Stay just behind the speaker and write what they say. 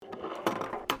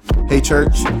Hey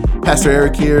church, Pastor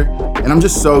Eric here, and I'm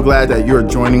just so glad that you're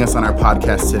joining us on our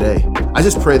podcast today. I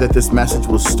just pray that this message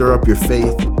will stir up your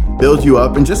faith, build you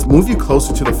up, and just move you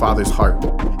closer to the Father's heart.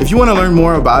 If you want to learn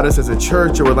more about us as a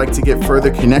church or would like to get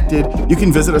further connected, you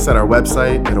can visit us at our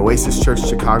website at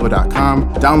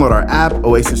oasischurchchicago.com, download our app,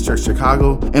 Oasis Church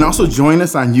Chicago, and also join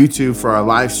us on YouTube for our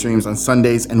live streams on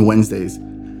Sundays and Wednesdays.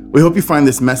 We hope you find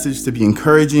this message to be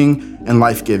encouraging and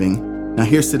life-giving. Now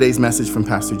here's today's message from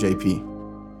Pastor JP.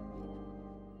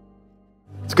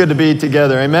 It's good to be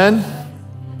together, amen?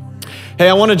 Hey,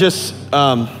 I want to just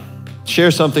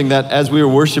share something that as we were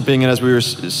worshiping and as we were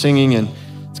singing, and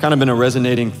it's kind of been a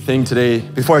resonating thing today.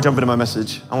 Before I jump into my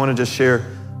message, I want to just share,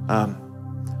 I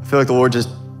feel like the Lord just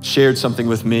shared something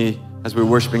with me as we were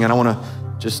worshiping, and I want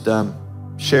to just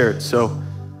share it. So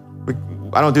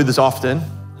I don't do this often,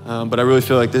 but I really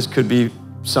feel like this could be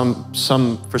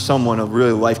for someone a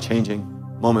really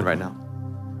life-changing moment right now.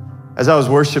 As I was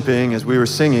worshiping, as we were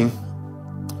singing,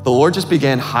 the Lord just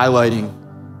began highlighting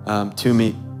to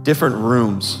me different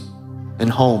rooms and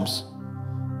homes,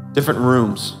 different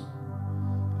rooms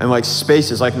and like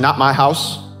spaces, like not my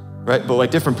house, right? But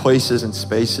like different places and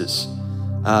spaces.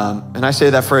 And I say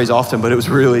that phrase often, but it was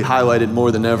really highlighted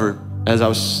more than ever as I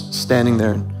was standing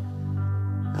there.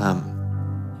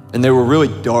 And they were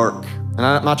really dark. And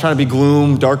I'm not trying to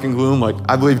be dark and gloom. Like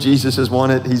I believe Jesus has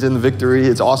won it. He's in the victory.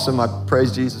 It's awesome. I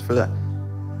praise Jesus for that.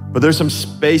 But there's some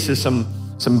spaces,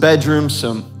 some bedrooms,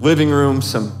 some living rooms,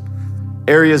 some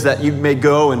areas that you may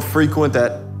go and frequent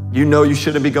that you know you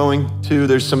shouldn't be going to.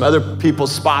 There's some other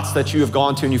people's spots that you have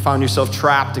gone to and you found yourself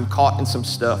trapped and caught in some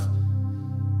stuff.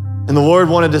 And the Lord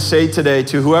wanted to say today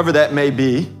to whoever that may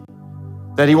be,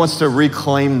 that he wants to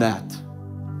reclaim that.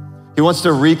 He wants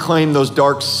to reclaim those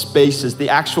dark spaces, the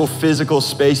actual physical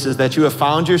spaces that you have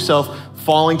found yourself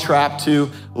falling trapped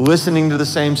to, listening to the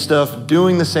same stuff,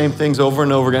 doing the same things over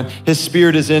and over again. His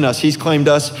Spirit is in us. He's claimed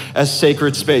us as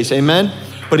sacred space, amen?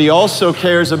 But he also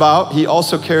cares about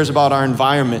our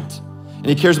environment. And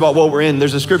he cares about what we're in.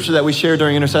 There's a scripture that we shared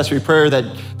during intercessory prayer that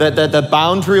the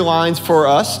boundary lines for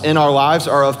us in our lives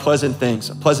are of pleasant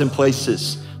things, pleasant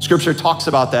places. Scripture talks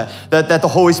about that the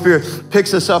Holy Spirit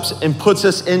picks us up and puts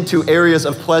us into areas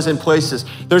of pleasant places.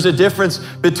 There's a difference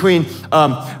between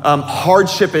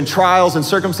hardship and trials and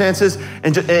circumstances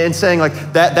and saying like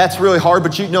that's really hard,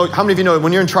 but you know, how many of you know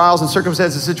when you're in trials and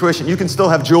circumstances situation, you can still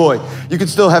have joy, you can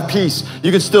still have peace, you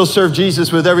can still serve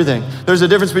Jesus with everything. There's a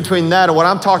difference between that and what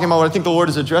I'm talking about, what I think the Lord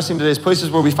is addressing today is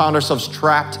places where we found ourselves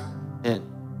trapped in.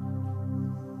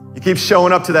 You keep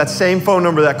showing up to that same phone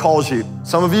number that calls you.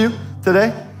 Some of you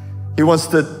today, he wants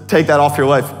to take that off your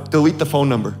life. Delete the phone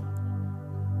number.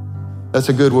 That's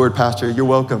a good word, Pastor. You're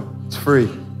welcome. It's free.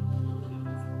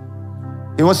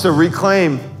 He wants to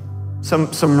reclaim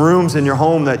some rooms in your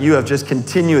home that you have just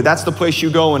continued. That's the place you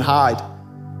go and hide.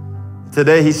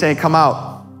 Today, he's saying, come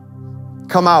out.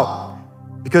 Come out.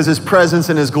 Because his presence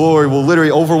and his glory will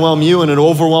literally overwhelm you and it'll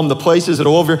overwhelm the places.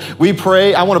 We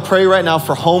pray, I want to pray right now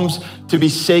for homes to be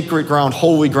sacred ground,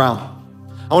 holy ground.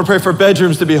 I want to pray for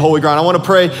bedrooms to be holy ground. I want to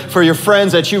pray for your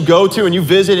friends that you go to and you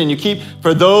visit and you keep,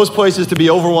 for those places to be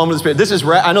overwhelmed with the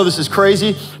Spirit. I know this is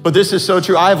crazy, but this is so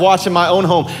true. I have watched in my own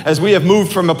home as we have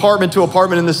moved from apartment to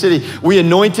apartment in the city. We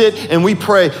anoint it and we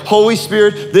pray, Holy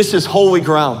Spirit, this is holy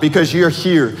ground because you're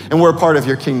here and we're a part of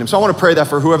your kingdom. So I want to pray that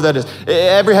for whoever that is.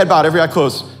 Every head bowed, every eye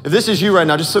closed. If this is you right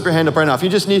now, just slip your hand up right now. If you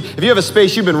have a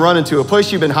space you've been running to, a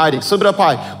place you've been hiding, slip it up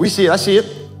high. We see it, I see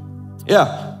it.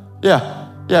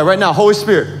 Yeah, right now, Holy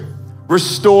Spirit,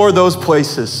 restore those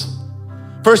places.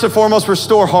 First and foremost,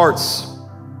 restore hearts.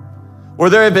 Where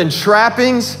there have been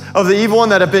trappings of the evil one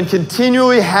that have been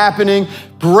continually happening,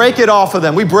 break it off of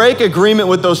them. We break agreement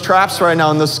with those traps right now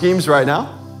and those schemes right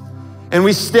now. And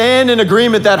we stand in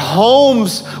agreement that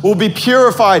homes will be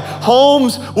purified,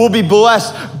 homes will be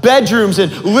blessed, bedrooms and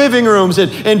living rooms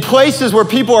and places where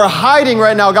people are hiding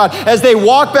right now, God, as they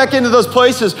walk back into those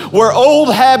places where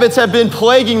old habits have been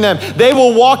plaguing them, they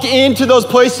will walk into those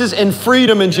places in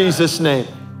freedom in Jesus' name.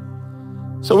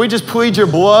 So we just plead your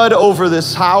blood over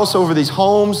this house, over these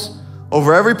homes,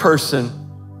 over every person.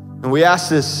 And we ask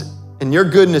this in your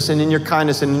goodness and in your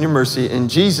kindness and in your mercy, in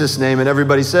Jesus' name. And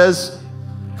everybody says,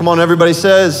 come on, everybody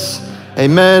says,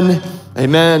 amen,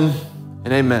 amen,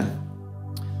 and amen.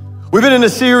 We've been in a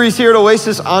series here at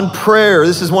Oasis on prayer.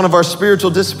 This is one of our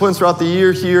spiritual disciplines throughout the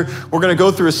year here. We're gonna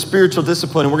go through a spiritual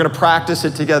discipline and we're gonna practice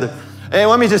it together. And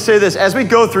let me just say this, as we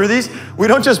go through these, we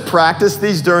don't just practice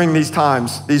these during these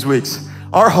times, these weeks.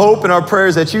 Our hope and our prayer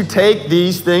is that you take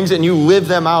these things and you live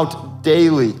them out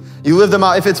daily. You live them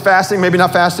out. If it's fasting, maybe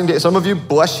not fasting day. Some of you,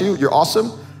 bless you, you're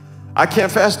awesome. I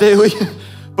can't fast daily,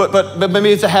 but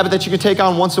maybe it's a habit that you could take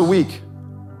on once a week.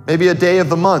 maybe a day of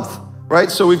the month, right?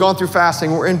 So we've gone through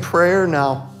fasting. We're in prayer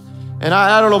now. And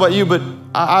I don't know about you, but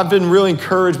I've been really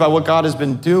encouraged by what God has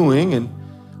been doing. And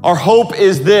our hope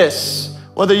is this,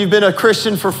 whether you've been a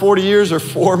Christian for 40 years or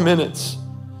 4 minutes,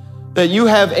 that you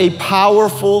have a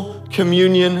powerful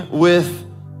communion with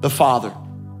the Father.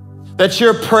 That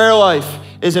your prayer life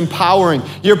is empowering.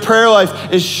 Your prayer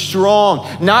life is strong,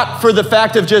 not for the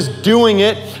fact of just doing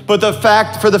it, but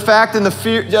for the fact and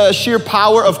the sheer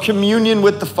power of communion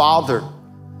with the Father.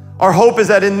 Our hope is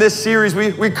that in this series,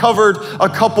 we covered a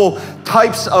couple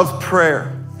types of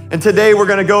prayer. And today we're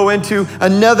gonna go into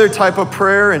another type of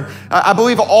prayer. And I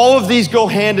believe all of these go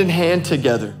hand in hand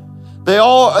together. They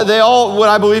all, what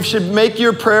I believe, should make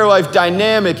your prayer life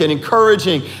dynamic and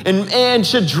encouraging and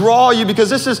should draw you, because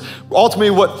this is ultimately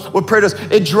what prayer does.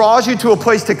 It draws you to a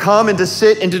place to come and to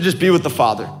sit and to just be with the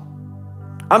Father.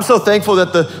 I'm so thankful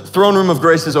that the throne room of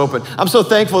grace is open. I'm so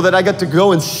thankful that I get to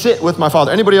go and sit with my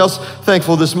Father. Anybody else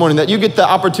thankful this morning that you get the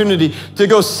opportunity to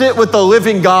go sit with the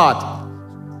living God?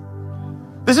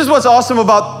 This is what's awesome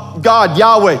about God,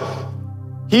 Yahweh.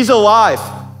 He's alive.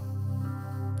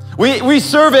 We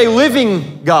serve a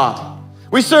living God.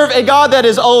 We serve a God that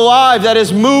is alive, that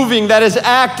is moving, that is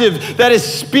active, that is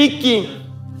speaking.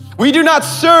 We do not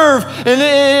serve,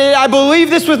 and I believe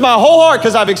this with my whole heart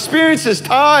because I've experienced this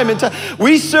time and time.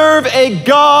 We serve a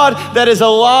God that is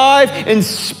alive and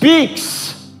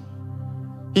speaks.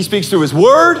 He speaks through his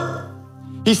word.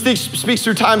 He speaks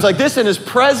through times like this in his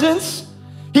presence.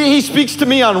 He speaks to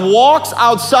me on walks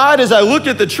outside as I look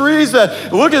at the trees.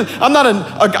 I'm not an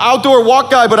outdoor walk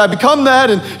guy, but I become that,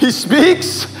 and he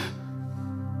speaks.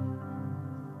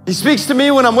 He speaks to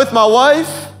me when I'm with my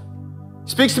wife. He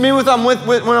speaks to me when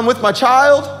I'm with my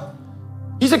child.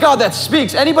 He's a God that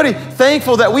speaks. Anybody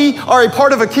thankful that we are a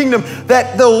part of a kingdom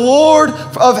that the Lord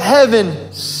of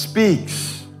heaven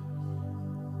speaks?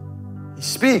 He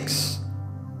speaks.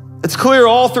 It's clear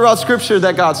all throughout Scripture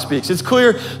that God speaks. It's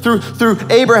clear through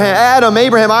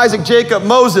Abraham, Isaac, Jacob,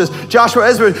 Moses, Joshua,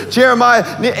 Ezra,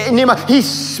 Jeremiah, Nehemiah. He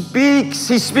speaks.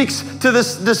 He speaks to the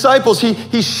disciples.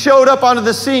 He showed up onto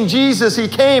the scene. Jesus, he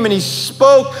came and he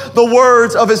spoke the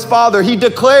words of his Father. He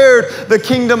declared the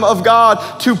kingdom of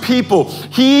God to people.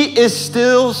 He is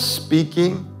still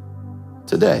speaking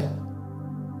today.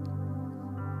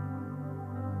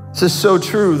 This is so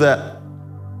true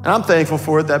and I'm thankful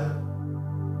for it, that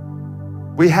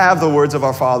we have the words of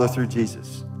our Father through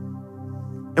Jesus.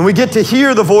 And we get to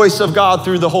hear the voice of God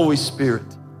through the Holy Spirit.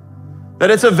 That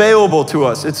it's available to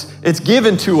us. It's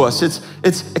given to us.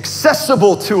 It's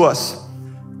accessible to us.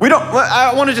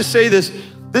 I want to just say this.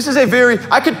 This is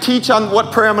I could teach on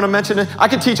what prayer I'm going to mention. I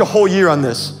could teach a whole year on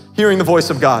this, hearing the voice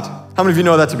of God. How many of you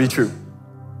know that to be true?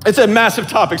 It's a massive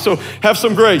topic, so have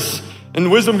some grace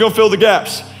and wisdom go fill the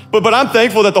gaps. But I'm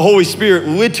thankful that the Holy Spirit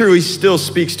literally still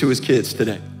speaks to his kids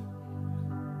today.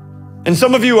 And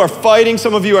some of you are fighting,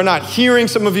 some of you are not hearing,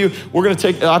 some of you,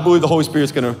 I believe the Holy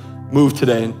Spirit's gonna move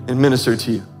today and minister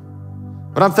to you.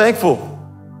 But I'm thankful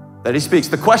that he speaks.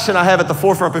 The question I have at the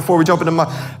forefront before we jump into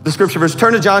the scripture verse,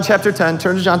 turn to John chapter 10,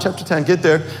 get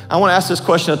there. I wanna ask this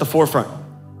question at the forefront.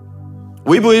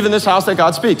 We believe in this house that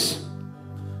God speaks.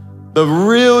 The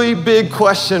really big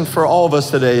question for all of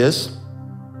us today is,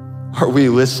 are we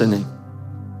listening?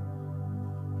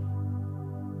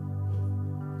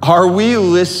 Are we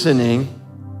listening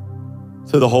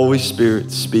to the Holy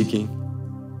Spirit speaking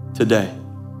today?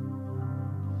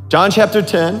 John chapter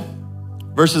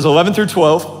 10, verses 11 through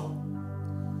 12.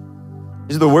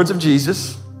 These are the words of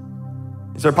Jesus.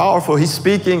 These are powerful. He's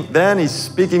speaking then, he's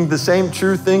speaking the same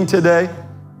true thing today.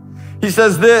 He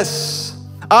says this,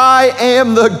 I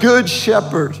am the good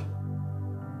shepherd.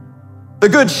 The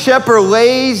good shepherd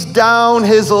lays down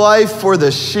his life for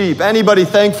the sheep. Anybody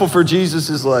thankful for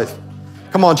Jesus' life?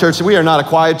 Come on, church, we are not a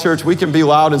quiet church. We can be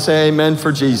loud and say amen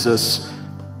for Jesus.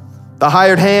 The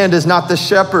hired hand is not the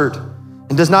shepherd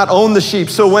and does not own the sheep.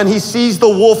 So when he sees the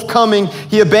wolf coming,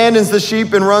 he abandons the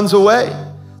sheep and runs away.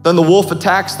 Then the wolf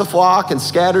attacks the flock and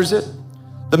scatters it.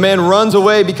 The man runs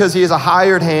away because he is a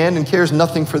hired hand and cares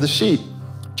nothing for the sheep.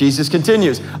 Jesus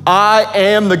continues, I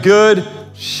am the good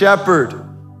shepherd.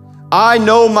 I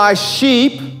know my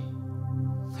sheep,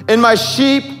 and my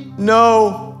sheep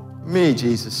know me,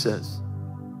 Jesus says.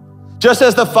 Just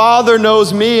as the Father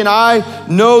knows me and I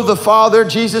know the Father,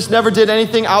 Jesus never did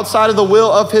anything outside of the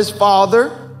will of his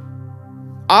Father.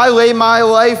 I lay my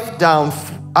life down,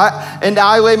 I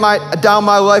lay down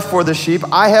my life for the sheep.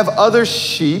 I have other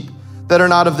sheep that are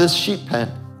not of this sheep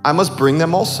pen. I must bring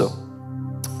them also.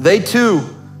 They too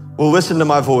will listen to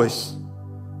my voice,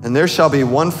 and there shall be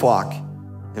one flock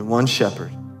and one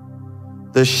shepherd.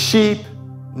 The sheep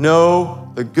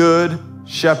know the good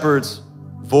shepherd's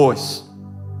voice.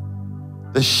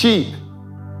 The sheep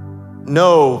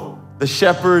know the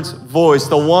shepherd's voice,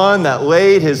 the one that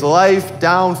laid his life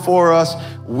down for us.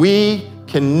 We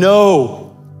can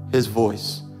know his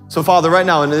voice. So Father, right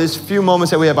now, in these few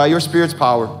moments that we have by your Spirit's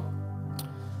power,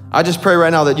 I just pray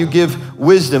right now that you give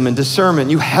wisdom and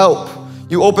discernment, you help,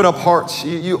 you open up hearts,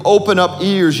 you open up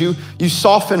ears, you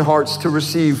soften hearts to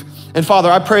receive. And Father,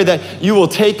 I pray that you will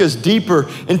take us deeper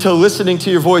into listening to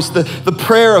your voice, the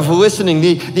prayer of listening,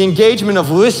 the engagement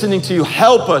of listening to you.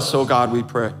 Help us, oh God, we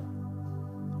pray.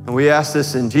 And we ask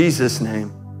this in Jesus'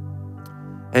 name.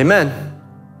 Amen.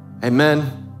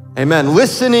 Amen. Amen.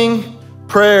 Listening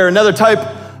prayer, another type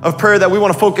of prayer that we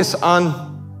want to focus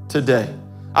on today.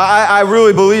 I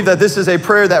really believe that this is a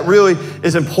prayer that really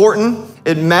is important.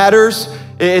 It matters.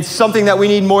 It's something that we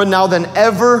need more now than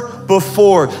ever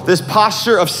before. This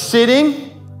posture of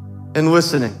sitting and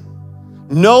listening.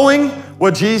 Knowing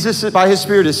what Jesus, by his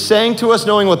Spirit, is saying to us,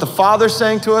 knowing what the Father's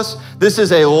saying to us. This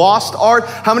is a lost art.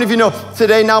 How many of you know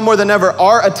today, now more than ever,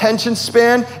 our attention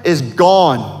span is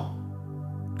gone?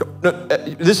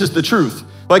 This is the truth.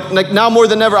 Like now more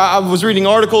than ever, I was reading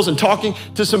articles and talking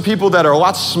to some people that are a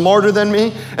lot smarter than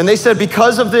me. And they said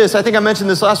because of this, I think I mentioned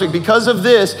this last week, because of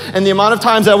this and the amount of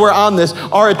times that we're on this,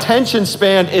 our attention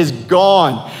span is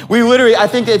gone. We literally, I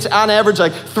think it's on average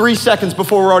like 3 seconds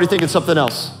before we're already thinking something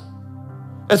else.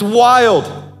 That's wild.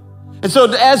 And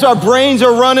so as our brains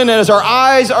are running and as our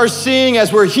eyes are seeing,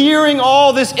 as we're hearing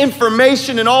all this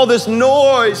information and all this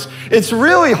noise, it's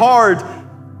really hard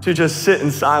to just sit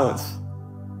in silence.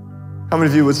 How many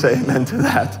of you would say amen to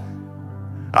that?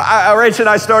 Rach and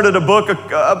I started a book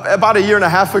about 1.5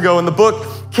 years ago, and the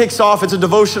book kicks off, it's a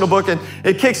devotional book, and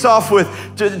it kicks off with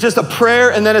just a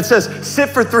prayer, and then it says, sit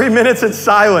for 3 minutes in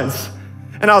silence.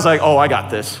 And I was like, oh, I got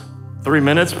this. 3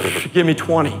 minutes? Give me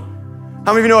 20. How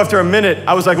many of you know after a minute,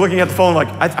 I was like looking at the phone like,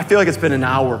 I feel like it's been an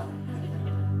hour.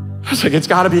 I was like, it's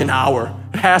gotta be an hour.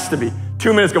 It has to be.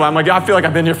 2 minutes go by, I'm like, I feel like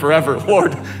I've been here forever.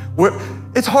 Lord,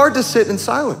 it's hard to sit in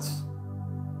silence.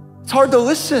 It's hard to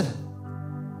listen.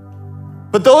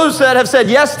 But those that have said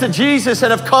yes to Jesus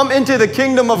and have come into the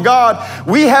kingdom of God,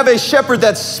 we have a shepherd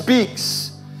that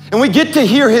speaks. And we get to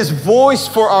hear his voice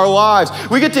for our lives.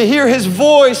 We get to hear his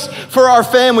voice for our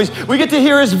families. We get to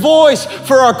hear his voice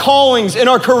for our callings and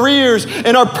our careers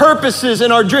and our purposes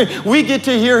and our dreams. We get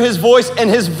to hear his voice, and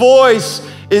his voice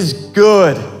is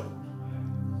good.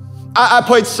 I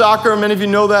played soccer, many of you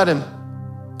know that, and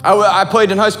I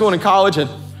played in high school and in college, and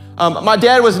my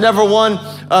dad was never one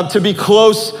to be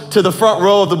close to the front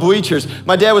row of the bleachers.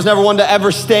 My dad was never one to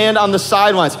ever stand on the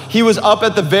sidelines. He was up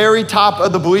at the very top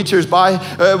of the bleachers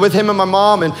with him and my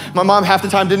mom. And my mom half the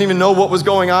time didn't even know what was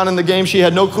going on in the game. She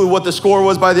had no clue what the score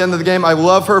was by the end of the game. I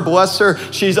love her, bless her.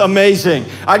 She's amazing.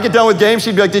 I'd get done with games.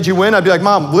 She'd be like, did you win? I'd be like,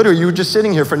 Mom, literally, you were just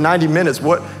sitting here for 90 minutes.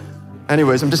 What?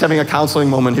 Anyways, I'm just having a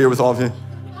counseling moment here with all of you.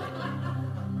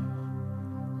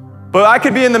 But I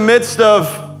could be in the midst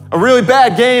of a really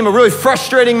bad game, a really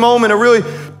frustrating moment,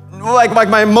 like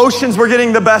my emotions were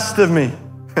getting the best of me.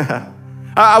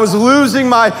 I was losing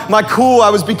my cool.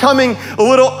 I was becoming a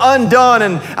little undone.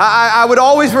 And I would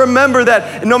always remember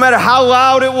that no matter how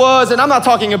loud it was, and I'm not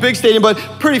talking a big stadium, but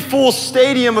pretty full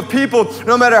stadium of people,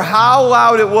 no matter how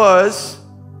loud it was,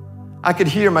 I could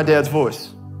hear my dad's voice.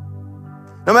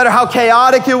 No matter how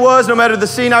chaotic it was, no matter the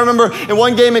scene. I remember in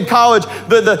one game in college,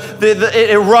 it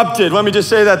erupted. Let me just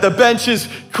say that. The benches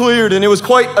cleared, and it was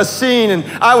quite a scene, and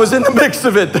I was in the mix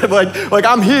of it. like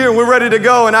I'm here, and we're ready to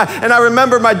go. And I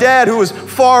remember my dad, who was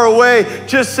far away,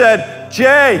 just said,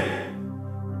 Jay,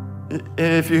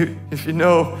 if you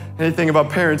know anything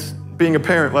about parents, being a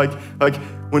parent, like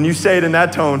when you say it in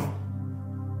that tone,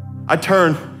 I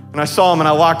turned, and I saw him, and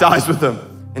I locked eyes with him.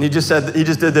 And he just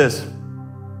did this.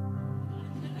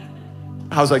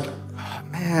 I was like, oh,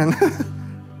 man.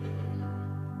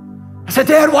 I said,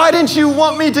 Dad, why didn't you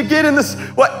want me to get in this?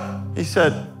 What? He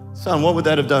said, son, what would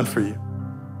that have done for you?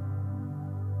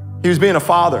 He was being a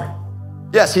father.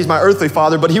 Yes, he's my earthly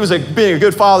father, but he was being a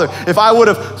good father. If I would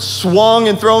have swung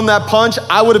and thrown that punch,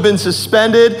 I would have been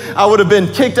suspended. I would have been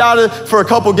kicked out for a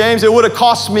couple games. It would have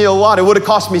cost me a lot. It would have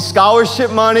cost me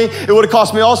scholarship money. It would have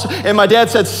cost me also. And my dad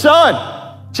said,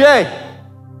 son, Jay.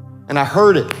 And I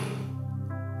heard it.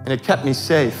 And it kept me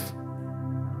safe.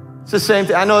 It's the same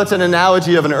thing. I know it's an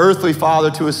analogy of an earthly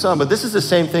father to his son, but this is the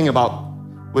same thing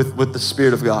with the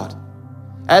Spirit of God.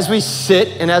 As we sit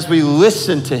and as we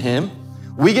listen to him,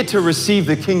 we get to receive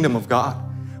the kingdom of God.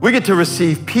 We get to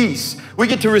receive peace. We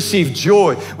get to receive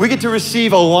joy. We get to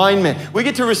receive alignment. We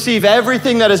get to receive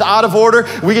everything that is out of order.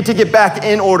 We get to get back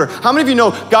in order. How many of you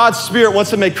know God's Spirit wants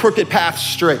to make crooked paths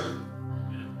straight?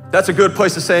 That's a good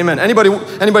place to say amen.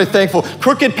 Anybody thankful?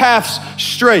 Crooked paths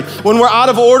straight. When we're out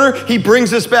of order, he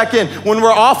brings us back in. When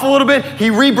we're off a little bit, he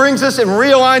re-brings us and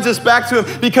realigns us back to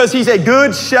him because he's a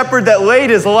good shepherd that laid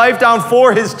his life down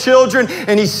for his children,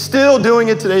 and he's still doing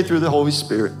it today through the Holy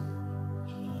Spirit.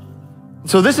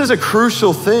 So this is a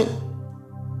crucial thing.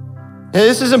 And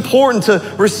this is important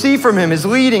to receive from him, his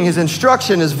leading, his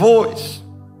instruction, his voice.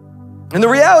 And the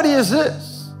reality is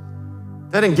this,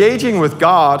 that engaging with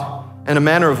God in a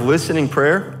manner of listening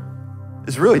prayer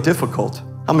is really difficult.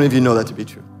 How many of you know that to be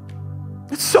true?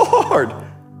 It's so hard.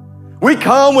 We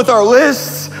come with our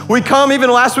lists. We come, even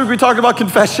last week we talked about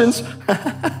confessions.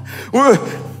 It's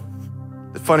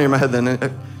funny in my head then.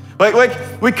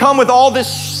 Like we come with all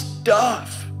this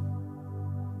stuff.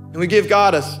 And we give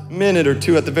God a minute or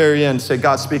two at the very end to say,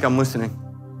 God, speak, I'm listening.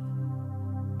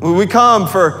 We come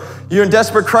for you're in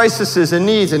desperate crises and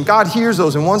needs, and God hears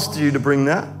those and wants you to bring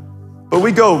that. But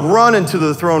we go run into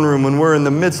the throne room when we're in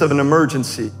the midst of an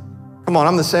emergency. Come on,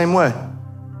 I'm the same way.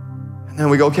 And then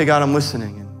we go, okay, God, I'm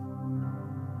listening. And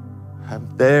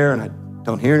I'm there and I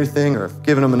don't hear anything, or I've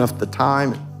given him enough the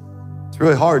time. It's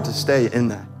really hard to stay in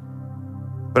that.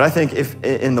 But I think if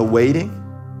in the waiting,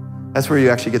 that's where you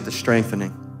actually get the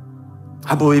strengthening.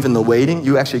 I believe in the waiting,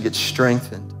 you actually get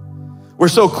strengthened. We're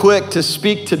so quick to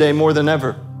speak today more than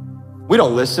ever. We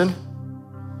don't listen.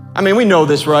 I mean, we know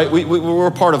this, right? We're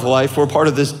a part of life. We're a part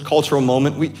of this cultural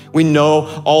moment. We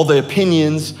know all the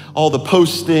opinions, all the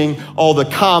posting, all the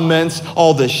comments,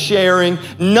 all the sharing.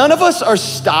 None of us are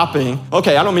stopping.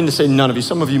 Okay, I don't mean to say none of you.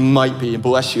 Some of you might be, and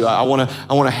bless you. I want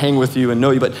to hang with you and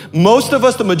know you. But most of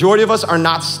us, the majority of us, are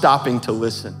not stopping to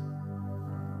listen.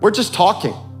 We're just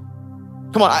talking.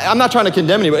 Come on, I'm not trying to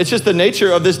condemn anybody. It's just the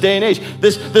nature of this day and age,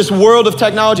 this world of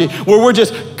technology, where we're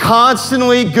just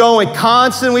constantly going,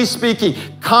 constantly speaking,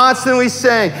 constantly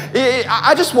saying.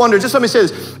 I just wonder, just let me say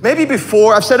this. Maybe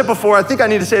before, I've said it before, I think I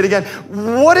need to say it again.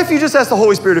 What if you just asked the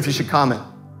Holy Spirit if you should comment?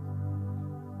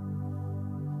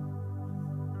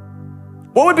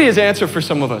 What would be his answer for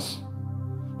some of us?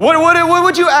 What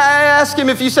would you ask him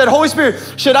if you said, Holy Spirit,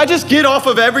 should I just get off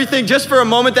of everything just for a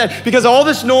moment, that because all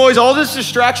this noise, all this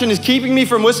distraction is keeping me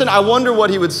from listening? I wonder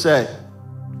what he would say.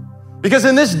 Because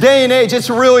in this day and age, it's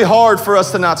really hard for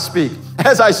us to not speak,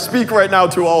 as I speak right now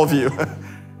to all of you.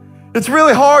 It's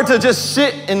really hard to just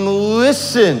sit and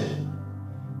listen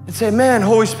and say, man,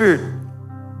 Holy Spirit,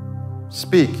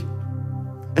 speak.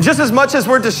 And just as much as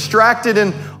we're distracted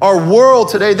in our world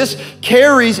today, this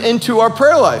carries into our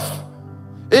prayer life.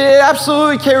 It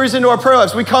absolutely carries into our prayer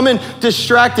lives. We come in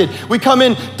distracted. We come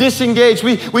in disengaged.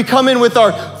 We come in with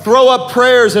our throw up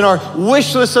prayers and our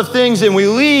wish list of things, and we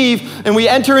leave and we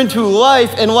enter into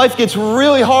life, and life gets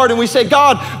really hard, and we say,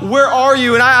 God, where are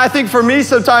you? And I think for me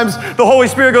sometimes the Holy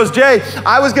Spirit goes, Jay,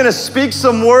 I was gonna speak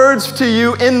some words to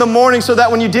you in the morning so that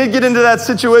when you did get into that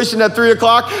situation at 3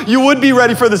 o'clock, you would be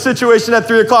ready for the situation at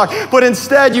 3 o'clock. But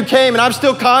instead you came, and I'm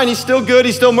still kind, he's still good,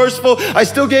 he's still merciful. I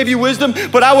still gave you wisdom,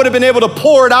 but I would have been able to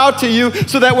pour it out to you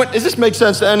so that does this make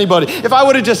sense to anybody? If I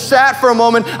would have just sat for a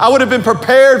moment, I would have been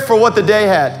prepared for what the day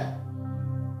had.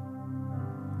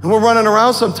 And we're running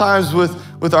around sometimes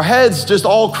with our heads just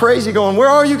all crazy going, where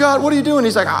are you, God? What are you doing?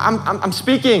 He's like, I'm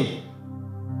speaking.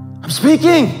 I'm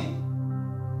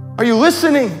speaking. Are you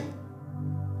listening?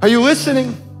 Are you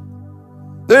listening?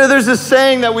 There's this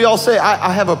saying that we all say,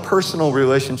 I have a personal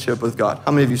relationship with God.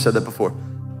 How many of you said that before?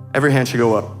 Every hand should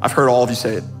go up. I've heard all of you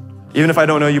say it. Even if I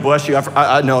don't know you, bless you.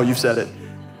 I know you've said it.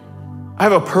 I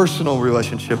have a personal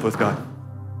relationship with God.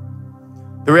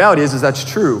 The reality is that's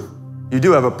true. You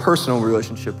do have a personal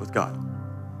relationship with God.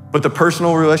 But the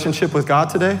personal relationship with God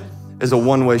today is a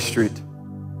one-way street.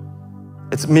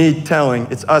 It's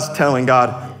it's us telling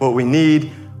God what we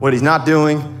need, what he's not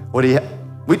doing,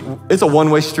 it's a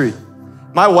one-way street.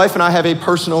 My wife and I have a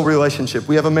personal relationship.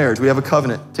 We have a marriage, we have a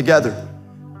covenant together.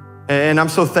 And I'm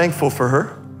so thankful for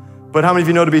her. But how many of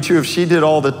you know to be true, if she did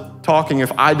all the talking,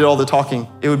 if I did all the talking,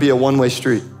 it would be a one-way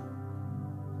street.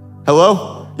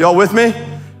 Hello? Y'all with me?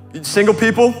 Single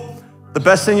people, the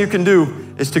best thing you can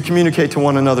do is to communicate to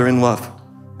one another in love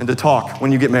and to talk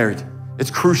when you get married.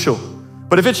 It's crucial.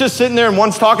 But if it's just sitting there and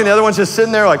one's talking, the other one's just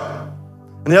sitting there and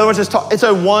the other one's just talking, it's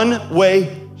a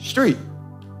one-way street.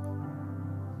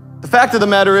 The fact of the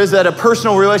matter is that a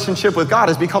personal relationship with God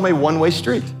has become a one-way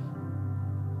street.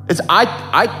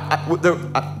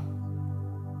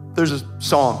 There's a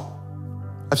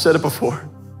song, I've said it before.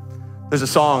 There's a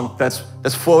song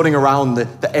that's floating around the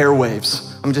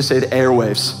airwaves. I'm gonna just say the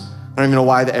airwaves. I don't even know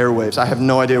why the airwaves. I have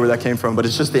no idea where that came from, but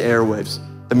it's just the airwaves,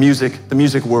 the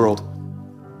music world.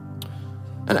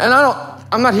 And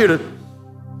I'm not here to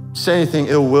say anything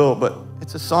ill will, but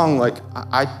it's a song like,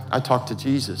 I talk to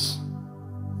Jesus.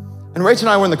 And Rachel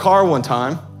and I were in the car one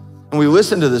time, and we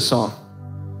listened to this song.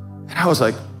 And I was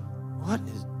like, what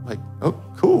is, like, oh,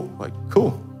 cool, like,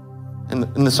 cool.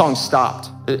 And the song stopped,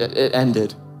 it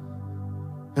ended.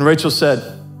 And Rachel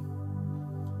said,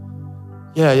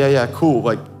 yeah, cool.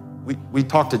 Like, we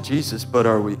talked to Jesus, but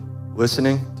are we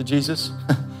listening to Jesus?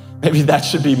 Maybe that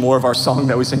should be more of our song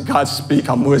that we sing, God, speak,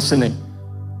 I'm listening.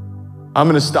 I'm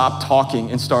gonna stop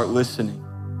talking and start listening.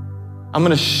 I'm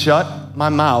gonna shut my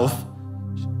mouth,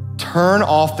 turn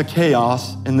off the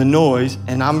chaos and the noise,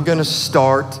 and I'm gonna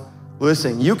start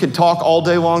listening. You can talk all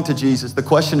day long to Jesus. The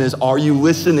question is, are you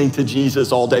listening to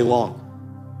Jesus all day long?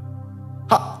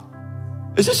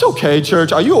 Is this okay,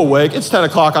 church? Are you awake? It's 10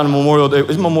 o'clock on Memorial Day.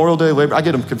 Is Memorial Day Labor? I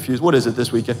get them confused. What is it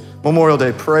this weekend? Memorial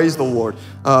Day, praise the Lord.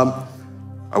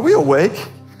 Are we awake?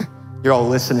 You're all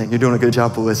listening. You're doing a good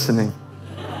job of listening.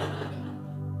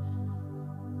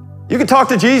 You can talk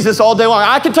to Jesus all day long.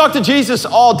 I can talk to Jesus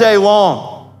all day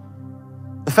long.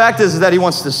 The fact is that he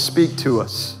wants to speak to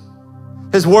us.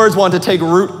 His words want to take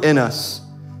root in us.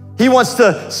 He wants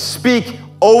to speak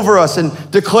over us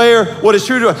and declare what is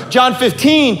true to us. John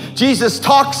 15, Jesus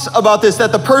talks about this,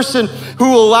 that the person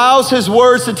who allows his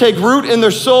words to take root in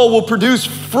their soul will produce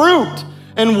fruit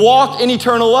and walk in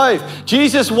eternal life.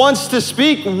 Jesus wants to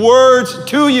speak words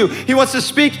to you. He wants to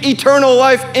speak eternal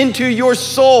life into your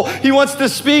soul. He wants to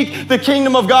speak the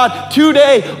kingdom of God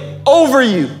today over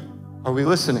you. Are we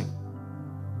listening?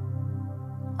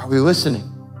 Are we listening?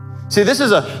 See, this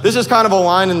is kind of a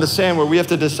line in the sand where we have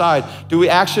to decide, do we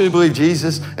actually believe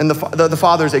Jesus and the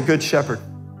Father is a good shepherd?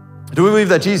 Do we believe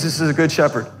that Jesus is a good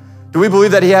shepherd? Do we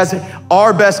believe that he has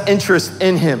our best interest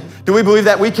in him? Do we believe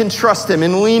that we can trust him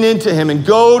and lean into him and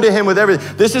go to him with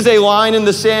everything? This is a line in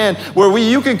the sand where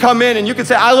you can come in and you can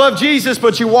say, I love Jesus,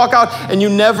 but you walk out and you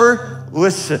never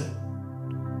listen.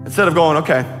 Instead of going,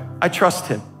 okay, I trust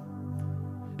him.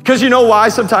 Because you know why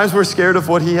sometimes we're scared of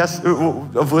what he has,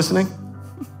 of listening?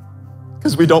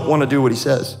 Because we don't want to do what he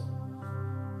says.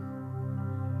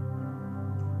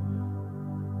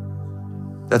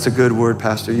 That's a good word,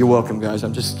 Pastor. You're welcome, guys.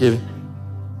 I'm just giving.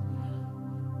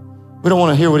 We don't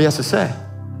want to hear what he has to say.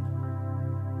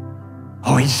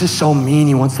 Oh, he's just so mean.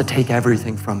 He wants to take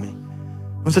everything from me.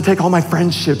 He wants to take all my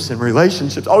friendships and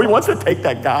relationships. Oh, he wants to take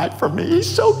that guy from me.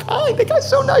 He's so kind. That guy's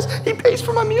so nice. He pays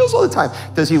for my meals all the time.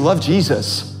 Does he love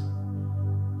Jesus?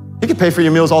 He can pay for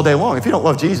your meals all day long. If you don't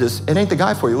love Jesus, it ain't the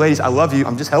guy for you. Ladies, I love you.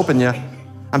 I'm just helping you.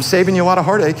 I'm saving you a lot of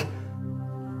heartache.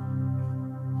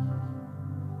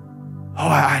 Oh,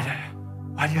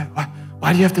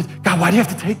 why do you have to, God, why do you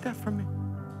have to take that from me?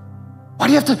 Why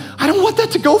do you have to, I don't want that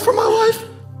to go from my life.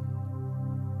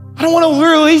 I don't want to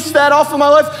release that off of my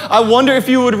life. I wonder if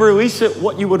you would release it,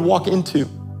 what you would walk into.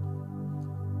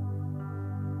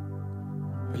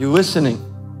 Are you listening?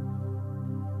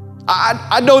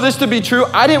 I know this to be true.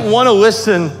 I didn't want to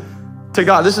listen to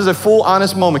God. This is a full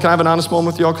honest moment. Can I have an honest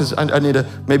moment with y'all? Because I need to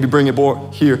maybe bring it more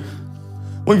here.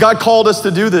 When God called us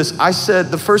to do this,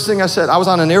 the first thing I said, I was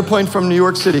on an airplane from New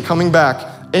York City coming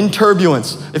back in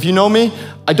turbulence. If you know me,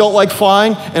 I don't like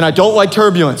flying and I don't like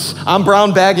turbulence. I'm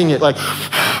brown bagging it like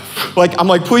I'm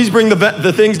like, please bring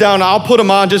the things down. I'll put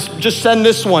them on. Just send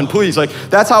this one, please. Like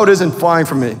that's how it is in flying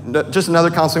for me. Just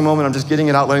another counseling moment. I'm just getting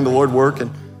it out, letting the Lord work.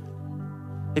 And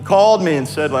he called me and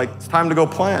said, like, it's time to go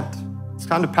plant. It's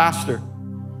time to pastor.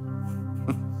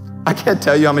 I can't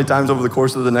tell you how many times over the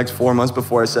course of the next 4 months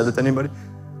before I said it to anybody,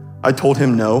 I told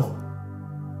him no.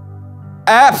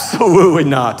 Absolutely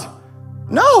not.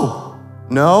 No.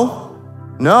 And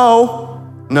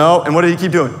what did he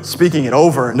keep doing? Speaking it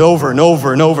over and over and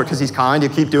over and over because he's kind.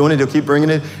 He'll keep doing it. He'll keep bringing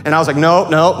it. And I was like, no.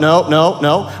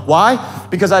 Why?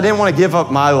 Because I didn't want to give up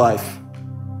my life.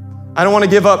 I didn't want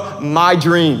to give up my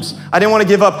dreams. I didn't want to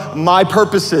give up my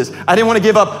purposes. I didn't want to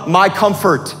give up my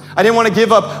comfort. I didn't want to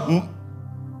give up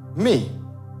me.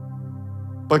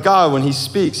 But God, when he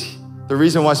speaks, the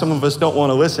reason why some of us don't want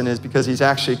to listen is because he's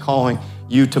actually calling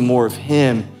you to more of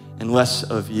him and less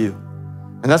of you.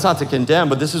 And that's not to condemn,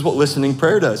 but this is what listening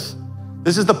prayer does.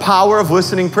 This is the power of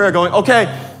listening prayer, going,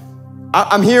 okay,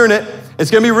 I'm hearing it.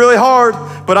 It's going to be really hard,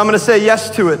 but I'm going to say yes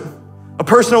to it. A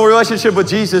personal relationship with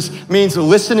Jesus means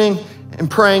listening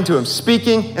and praying to him,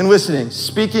 speaking and listening,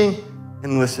 speaking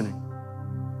and listening.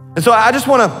 And so I just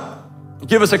want to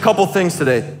give us a couple things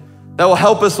today that will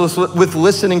help us with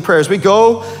listening prayers. We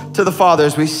go to the Father,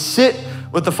 as we sit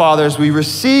with the Father, as we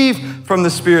receive from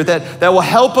the Spirit, that will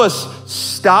help us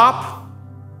stop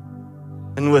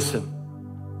and listen.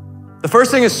 The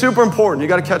first thing is super important. You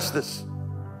got to catch this.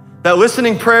 That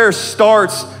listening prayer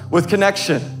starts with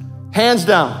connection, hands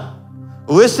down.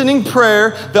 Listening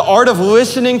prayer, the art of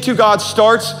listening to God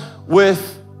starts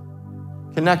with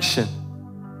connection.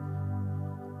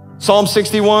 Psalm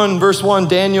 61, verse 1,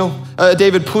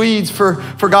 David pleads for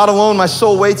God alone. My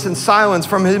soul waits in silence.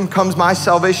 From him comes my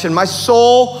salvation. My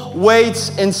soul waits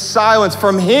in silence.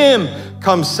 From him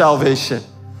comes salvation.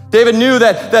 David knew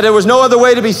that there was no other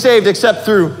way to be saved except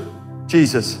through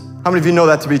Jesus. How many of you know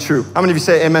that to be true? How many of you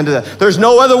say amen to that? There's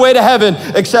no other way to heaven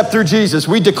except through Jesus.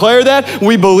 We declare that,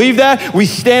 we believe that, we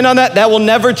stand on that. That will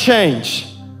never change.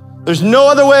 There's no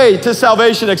other way to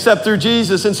salvation except through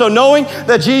Jesus. And so knowing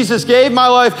that Jesus gave my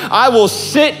life, I will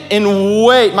sit and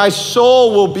wait. My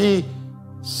soul will be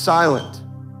silent.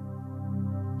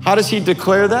 How does he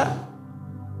declare that?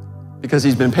 Because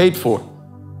he's been paid for.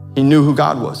 He knew who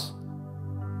God was.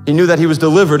 He knew that he was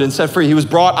delivered and set free. He was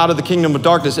brought out of the kingdom of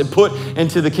darkness and put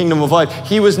into the kingdom of life.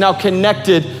 He was now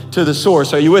connected to the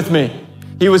source. Are you with me?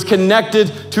 He was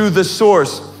connected to the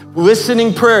source.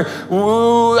 Listening prayer.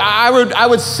 I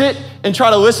would sit and try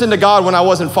to listen to God when I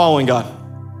wasn't following God.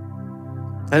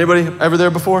 Anybody ever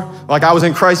there before? Like I was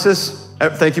in crisis.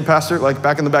 Thank you, Pastor. Like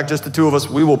back in the back, just the two of us.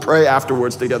 We will pray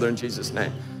afterwards together in Jesus'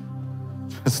 name.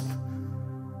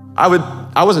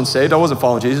 I wasn't saved. I wasn't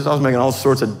following Jesus. I was making all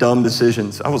sorts of dumb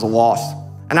decisions. I was lost.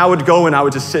 And I would go and I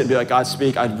would just sit and be like, God,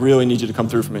 speak. I really need you to come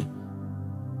through for me.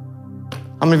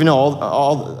 How many of you know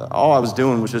all I was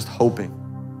doing was just hoping?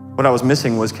 What I was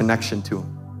missing was connection to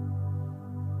him.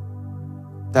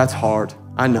 That's hard.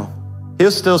 I know.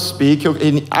 He'll still speak. But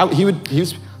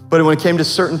when it came to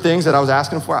certain things that I was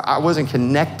asking for, I wasn't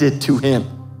connected to him.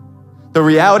 The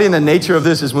reality and the nature of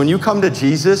this is when you come to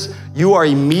Jesus, you are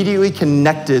immediately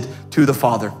connected to the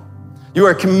Father. You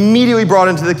are immediately brought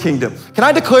into the kingdom. Can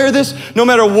I declare this? No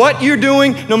matter what you're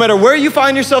doing, no matter where you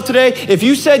find yourself today, if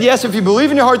you said yes, if you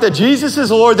believe in your heart that Jesus is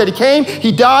the Lord, that he came,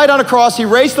 he died on a cross, he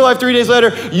raised to life 3 days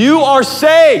later, you are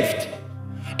saved.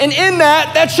 And in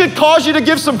that should cause you to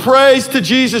give some praise to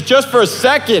Jesus just for a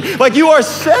second. Like you are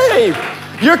saved.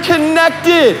 You're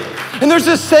connected. And there's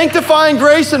this sanctifying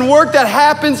grace and work that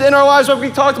happens in our lives, what we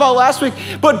talked about last week.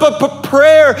 But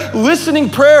prayer,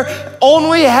 listening prayer,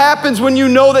 only happens when you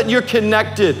know that you're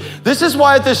connected. This is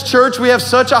why at this church we have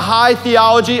such a high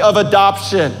theology of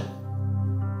adoption.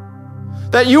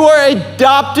 That you are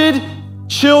adopted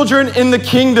children in the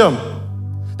kingdom.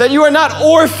 That you are not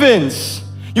orphans.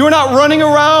 You are not running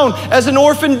around as an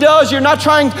orphan does. You're not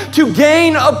trying to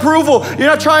gain approval. You're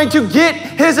not trying to get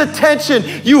his attention.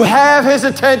 You have his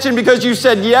attention because you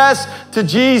said yes to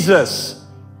Jesus.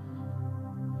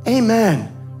 Amen.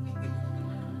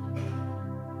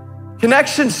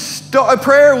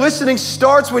 Prayer, listening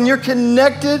starts when you're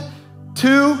connected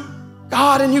to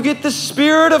God and you get the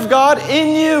Spirit of God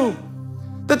in you.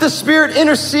 That the Spirit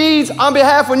intercedes on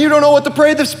behalf. When you don't know what to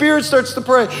pray, the Spirit starts to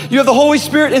pray. You have the Holy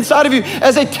Spirit inside of you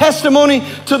as a testimony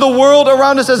to the world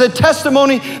around us, as a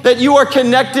testimony that you are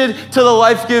connected to the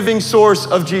life-giving source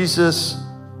of Jesus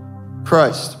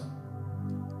Christ.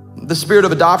 The spirit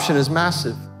of adoption is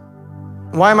massive.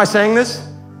 Why am I saying this?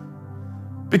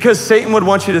 Because Satan would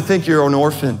want you to think you're an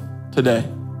orphan today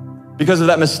because of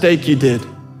that mistake you did.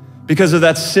 Because of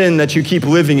that sin that you keep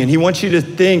living in. He wants you to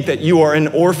think that you are an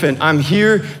orphan. I'm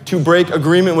here to break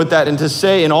agreement with that and to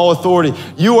say in all authority,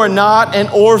 you are not an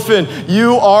orphan.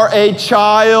 You are a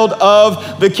child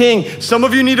of the King. Some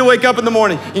of you need to wake up in the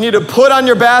morning. You need to put on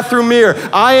your bathroom mirror,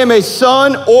 I am a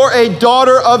son or a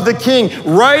daughter of the King.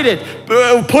 Write it.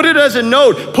 Put it as a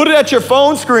note. Put it at your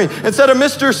phone screen instead of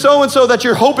Mr. So-and-so that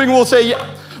you're hoping will say,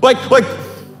 yeah.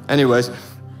 Anyways.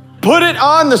 Put it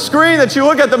on the screen that you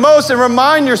look at the most and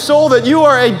remind your soul that you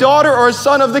are a daughter or a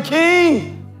son of the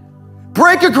King.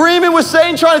 Break agreement with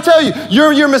Satan trying to tell you,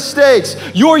 you're your mistakes,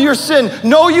 you're your sin.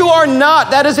 No, you are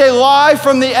not. That is a lie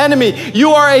from the enemy.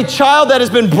 You are a child that has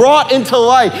been brought into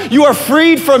light. You are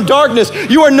freed from darkness.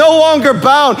 You are no longer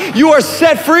bound. You are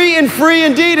set free and free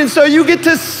indeed. And so you get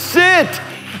to sit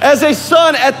as a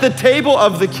son at the table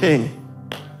of the King.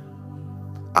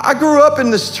 I grew up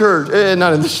in this church,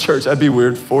 not in this church, that'd be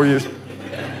weird, 4 years.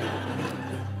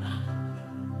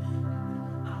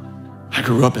 I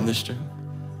grew up in this church.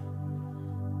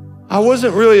 I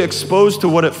wasn't really exposed to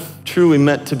what it truly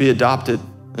meant to be adopted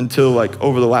until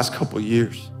over the last couple of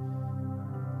years.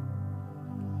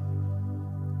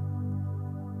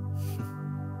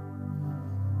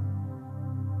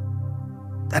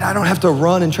 That I don't have to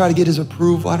run and try to get his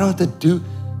approval. I don't have to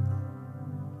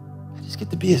I just get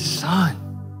to be his son.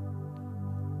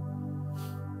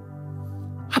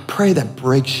 I pray that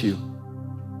breaks you.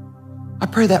 I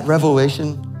pray that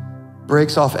revelation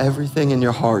breaks off everything in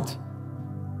your heart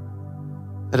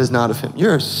that is not of him.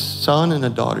 You're a son and a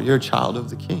daughter. You're a child of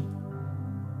the King.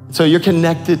 So you're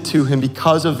connected to him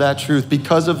because of that truth,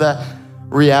 because of that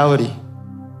reality.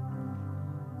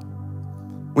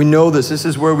 We know this. This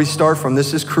is where we start from.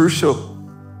 This is crucial.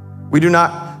 We do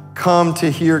not come to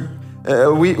hear,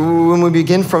 when we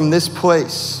begin from this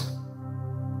place,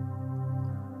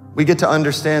 we get to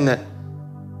understand that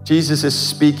Jesus is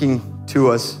speaking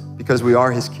to us because we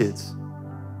are his kids.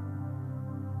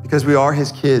 Because we are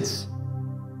his kids.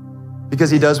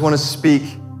 Because he does want to speak.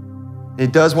 He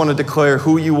does want to declare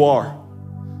who you are.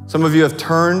 Some of you have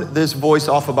turned this voice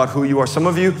off about who you are. Some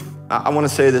of you, I want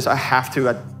to say this, I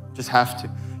just have to.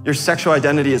 Your sexual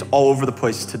identity is all over the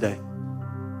place today.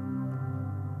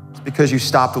 It's because you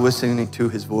stopped listening to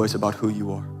his voice about who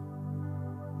you are.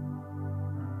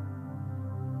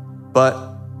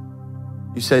 But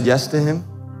you said yes to him,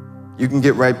 you can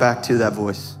get right back to that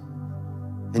voice.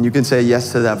 And you can say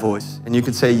yes to that voice. And you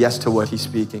can say yes to what he's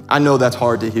speaking. I know that's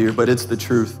hard to hear, but it's the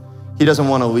truth. He doesn't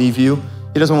want to leave you.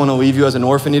 He doesn't want to leave you as an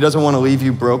orphan. He doesn't want to leave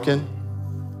you broken.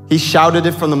 He shouted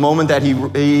it from the moment that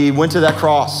he went to that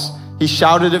cross. He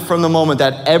shouted it from the moment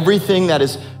that everything that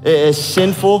is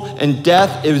sinful and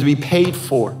death, it was to be paid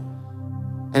for.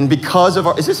 And because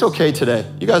of is this okay today?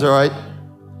 You guys all right?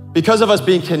 Because of us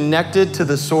being connected to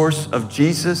the source of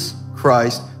Jesus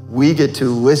Christ, we get to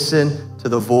listen to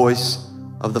the voice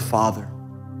of the Father.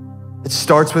 It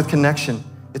starts with connection.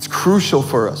 It's crucial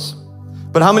for us.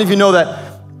 But how many of you know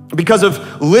that because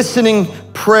of listening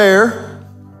prayer,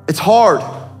 it's hard?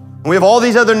 And we have all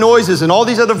these other noises and all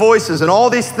these other voices and all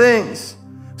these things.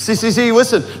 See,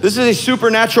 listen, this is a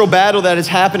supernatural battle that is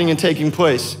happening and taking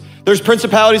place. There's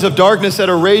principalities of darkness that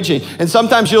are raging. And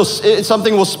sometimes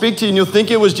something will speak to you and you'll think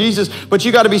it was Jesus, but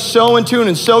you gotta be so in tune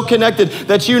and so connected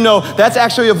that you know that's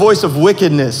actually a voice of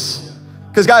wickedness.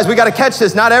 Because guys, we gotta catch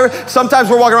this. Sometimes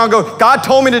we're walking around and go, God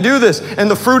told me to do this,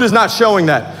 and the fruit is not showing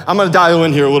that. I'm gonna dial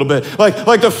in here a little bit.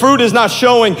 Like the fruit is not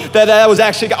showing that was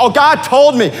actually, God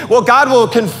told me. Well, God will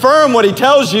confirm what he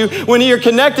tells you when you're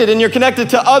connected, and you're connected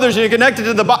to others, and you're connected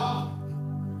to the body.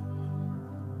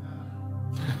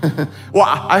 Well,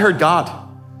 I heard God.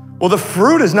 Well, the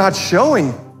fruit is not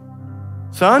showing,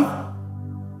 son.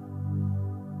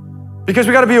 Because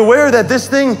we gotta be aware that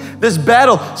this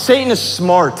battle, Satan is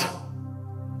smart.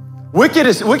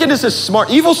 Wickedness is smart.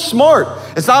 Evil's smart.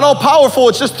 It's not all powerful.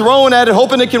 It's just throwing at it,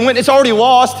 hoping it can win. It's already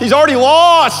lost. He's already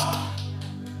lost.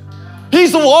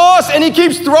 He's lost, and he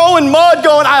keeps throwing mud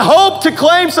going, I hope to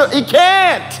claim so. He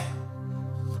can't.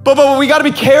 But we gotta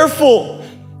be careful.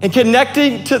 And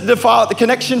connecting to the Father, the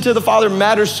connection to the Father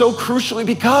matters so crucially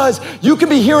because you can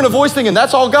be hearing a voice thinking,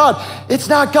 that's all God. It's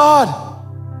not God.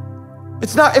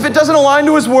 It's not, if it doesn't align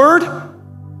to his word,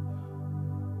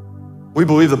 we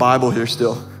believe the Bible here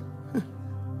still.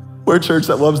 We're a church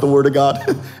that loves the word of God.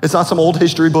 It's not some old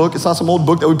history book. It's not some old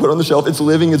book that we put on the shelf. It's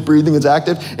living, it's breathing, it's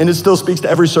active, and it still speaks to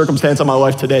every circumstance of my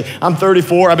life today. I'm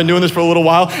 34, I've been doing this for a little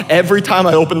while. Every time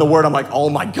I open the word, I'm like,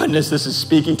 oh my goodness, this is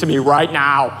speaking to me right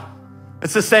now.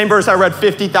 It's the same verse I read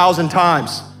 50,000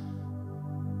 times.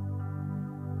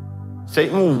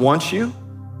 Satan will want you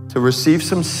to receive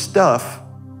some stuff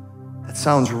that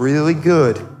sounds really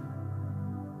good,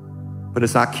 but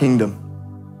it's not kingdom.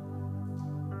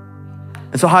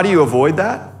 And so how do you avoid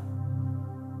that?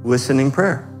 Listening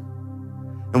prayer.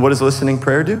 And what does listening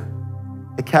prayer do?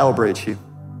 It calibrates you.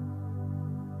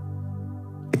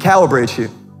 It calibrates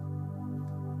you.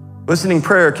 Listening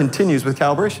prayer continues with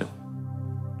calibration.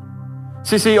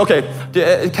 See, okay,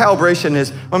 calibration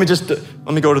is, let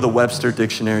me go to the Webster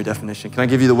Dictionary definition. Can I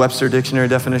give you the Webster Dictionary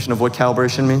definition of what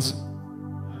calibration means?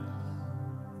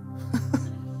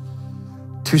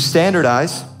 To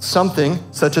standardize something,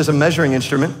 such as a measuring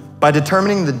instrument, by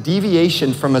determining the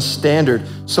deviation from a standard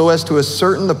so as to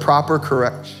ascertain the proper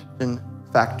correction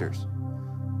factors.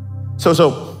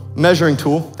 So measuring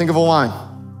tool, think of a line,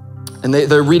 and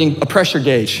they're reading a pressure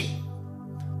gauge.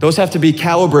 Those have to be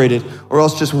calibrated, or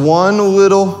else just one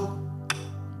little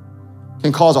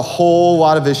can cause a whole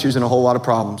lot of issues and a whole lot of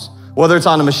problems. Whether it's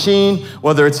on a machine,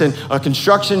 whether it's in a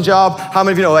construction job. How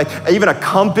many of you know, like even a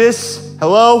compass,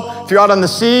 hello? If you're out on the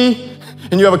sea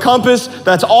and you have a compass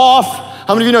that's off,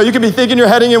 how many of you know you could be thinking you're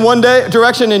heading in one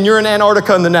direction and you're in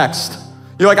Antarctica in the next?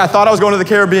 You're like, I thought I was going to the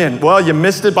Caribbean. Well, you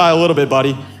missed it by a little bit,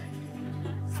 buddy.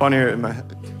 Funnier in my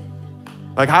head.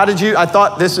 Like, how did you, I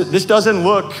thought this doesn't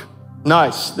look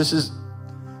nice. This is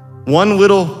one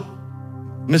little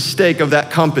mistake of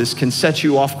that compass can set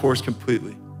you off course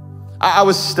completely. I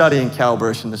was studying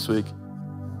calibration this week.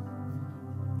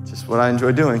 Just what I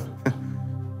enjoy doing.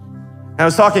 I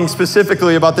was talking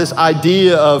specifically about this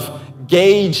idea of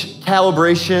gauge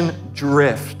calibration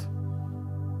drift.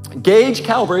 Gauge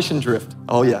calibration drift.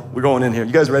 Oh yeah, we're going in here.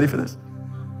 You guys ready for this?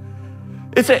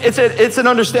 It's an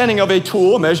understanding of a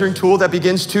tool, a measuring tool that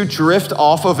begins to drift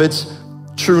off of its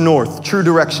true north, true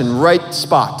direction, right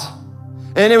spot.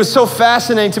 And it was so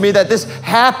fascinating to me that this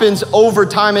happens over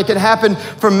time. It can happen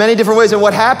from many different ways. And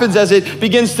what happens as it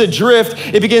begins to drift,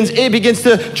 it begins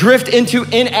to drift into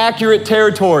inaccurate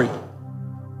territory.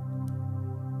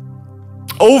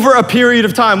 Over a period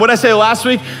of time. What did I say last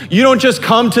week? You don't just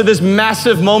come to this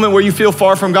massive moment where you feel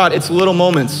far from God. It's little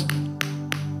moments.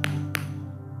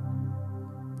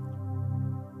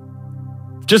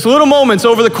 Just little moments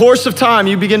over the course of time,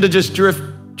 you begin to just drift,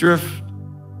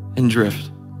 and drift.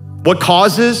 What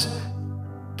causes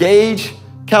gauge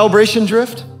calibration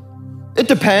drift? It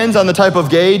depends on the type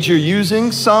of gauge you're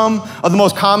using. Some of the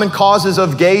most common causes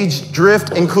of gauge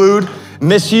drift include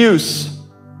misuse,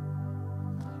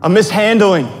 a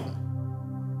mishandling,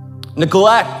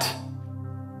 neglect,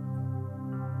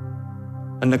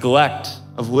 a neglect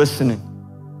of listening,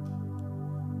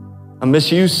 a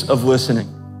misuse of listening,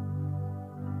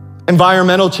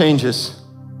 environmental changes,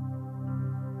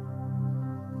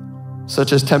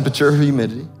 such as temperature,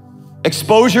 humidity,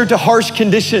 exposure to harsh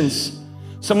conditions.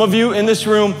 Some of you in this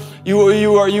room, you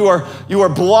are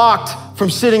blocked from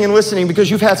sitting and listening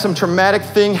because you've had some traumatic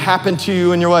thing happen to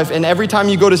you in your life. And every time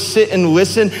you go to sit and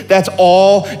listen, that's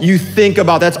all you think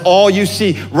about. That's all you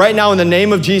see. Right now, in the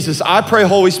name of Jesus, I pray,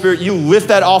 Holy Spirit, you lift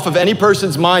that off of any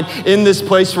person's mind in this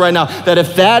place right now. That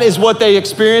if that is what they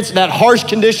experience, that harsh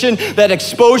condition, that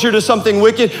exposure to something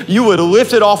wicked, you would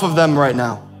lift it off of them right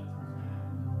now.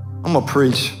 I'm gonna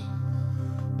preach.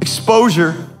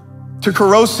 Exposure to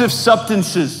corrosive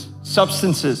substances.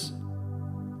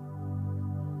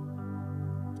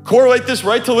 Correlate this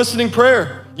right to listening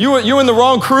prayer. You in the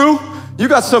wrong crew. You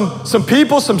got some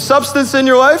people, some substance in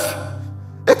your life.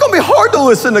 It's gonna be hard to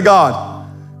listen to God.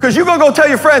 Because you're gonna go tell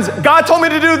your friends, God told me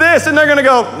to do this, and they're gonna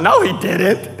go, no, he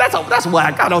didn't. That's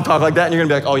whack, God don't talk like that. And you're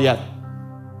gonna be like, oh yeah.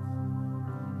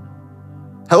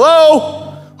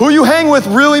 Hello? Who you hang with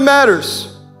really matters.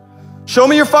 Show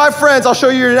me your 5 friends, I'll show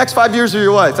you your next 5 years of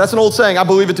your life. That's an old saying, I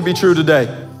believe it to be true today.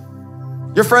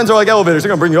 Your friends are like elevators, they're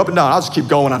gonna bring you up and down. I'll just keep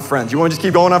going on friends. You wanna just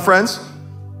keep going on friends?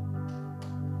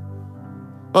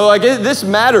 Well, this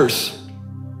matters.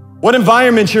 What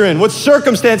environment you're in, what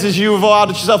circumstances you've allowed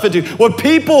yourself into, what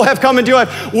people have come into your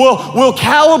life will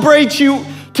calibrate you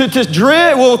to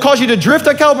drift, will cause you to drift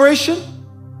that calibration.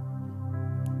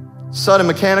 Sudden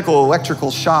mechanical,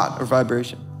 electrical shot or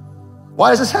vibration.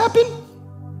 Why does this happen?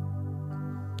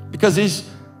 Because these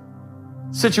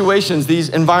situations, these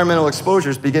environmental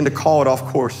exposures begin to call it off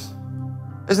course.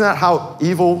 Isn't that how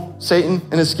evil, Satan,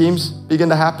 and his schemes begin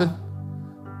to happen?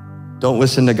 Don't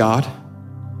listen to God.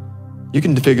 You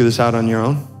can figure this out on your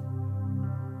own.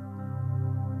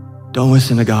 Don't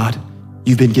listen to God.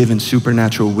 You've been given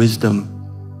supernatural wisdom.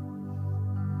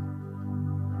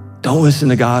 Don't listen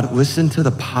to God. Listen to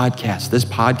the podcast. This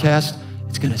podcast,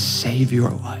 it's gonna save your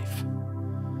life.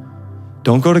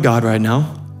 Don't go to God right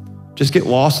now. Just get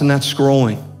lost in that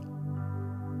scrolling.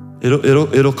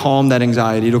 It'll calm that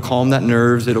anxiety. It'll calm that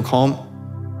nerves. It'll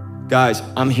calm. Guys,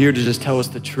 I'm here to just tell us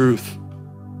the truth.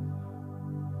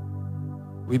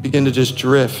 We begin to just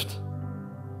drift.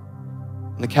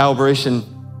 And the calibration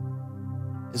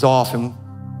is off, and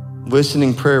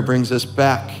listening prayer brings us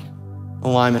back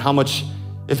alignment. How much,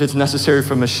 if it's necessary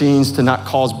for machines to not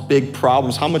cause big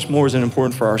problems, how much more is it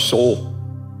important for our soul?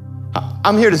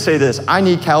 I'm here to say this. I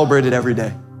need calibrated every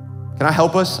day. Can I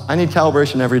help us? I need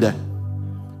calibration every day.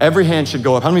 Every hand should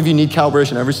go up. How many of you need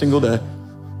calibration every single day?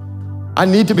 I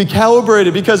need to be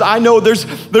calibrated because I know there's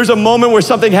a moment where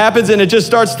something happens and it just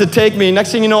starts to take me.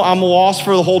 Next thing you know, I'm lost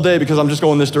for the whole day because I'm just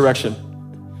going this direction.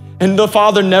 And the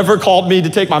Father never called me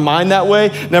to take my mind that way,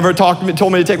 never told me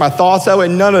to take my thoughts that way,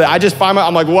 none of that. I just find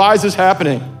I'm like, why is this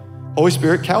happening? Holy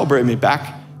Spirit, calibrate me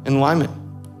back in alignment.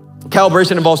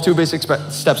 Calibration involves 2 basic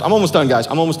steps. I'm almost done, guys.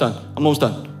 I'm almost done.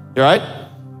 You all right?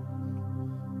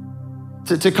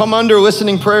 To come under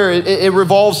listening prayer, it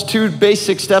revolves 2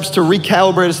 basic steps to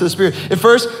recalibrate us to the Spirit. At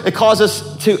first, it causes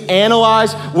us to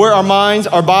analyze where our minds,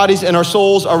 our bodies, and our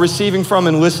souls are receiving from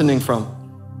and listening from.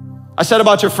 I said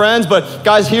about your friends, but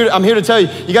guys, I'm here to tell you,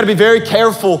 you gotta be very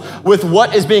careful with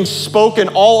what is being spoken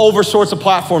all over sorts of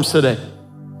platforms today.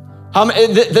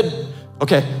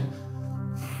 Okay.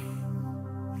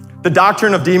 The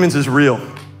doctrine of demons is real.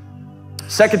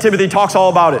 2 Timothy talks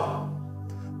all about it.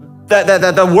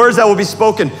 That the words that will be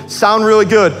spoken sound really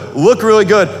good, look really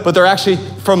good, but they're actually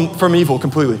from evil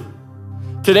completely.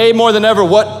 Today, more than ever,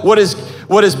 what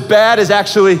is bad is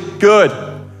actually good.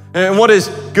 And what is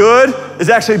good is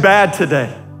actually bad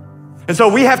today. And so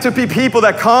we have to be people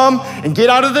that come and get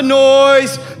out of the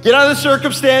noise, get out of the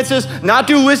circumstances, not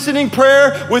do listening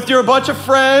prayer with your bunch of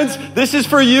friends. This is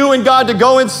for you and God to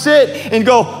go and sit and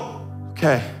go,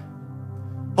 okay,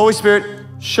 Holy Spirit,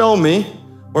 show me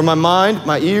where my mind,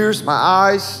 my ears, my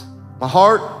eyes, my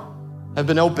heart have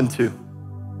been open to.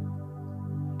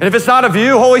 And if it's not of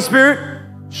you, Holy Spirit,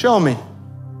 show me.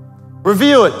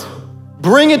 Reveal it.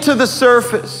 Bring it to the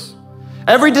surface.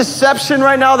 Every deception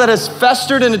right now that has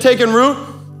festered and taken root,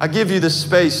 I give you the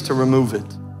space to remove it.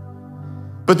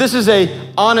 But this is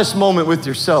an honest moment with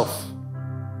yourself.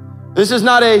 This is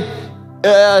not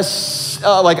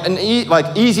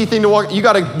like easy thing to walk. You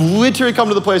got to literally come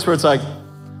to the place where it's like,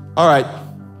 all right,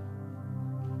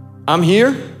 I'm here,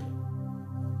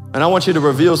 and I want you to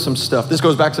reveal some stuff. This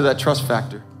goes back to that trust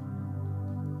factor.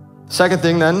 Second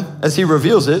thing then, as he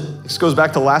reveals it, this goes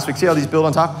back to last week. See how these build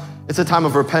on top? It's a time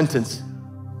of repentance.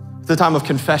 It's a time of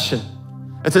confession.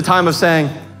 It's a time of saying,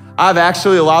 I've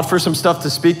actually allowed for some stuff to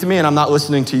speak to me and I'm not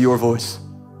listening to your voice.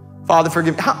 Father,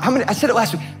 forgive me. How many, I said it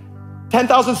last week,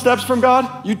 10,000 steps from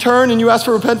God, you turn and you ask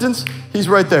for repentance, he's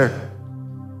right there.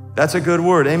 That's a good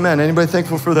word, amen. Anybody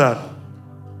thankful for that?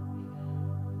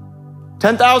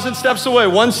 10,000 steps away,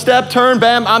 one step, turn,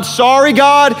 bam, I'm sorry,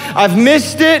 God, I've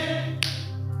missed it.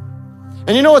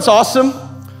 And you know what's awesome?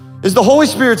 Is the Holy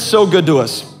Spirit's so good to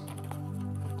us.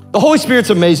 The Holy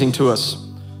Spirit's amazing to us.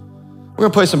 We're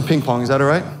gonna play some ping pong, is that all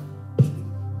right?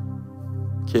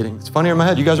 Kidding, it's funny in my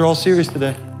head. You guys are all serious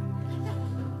today.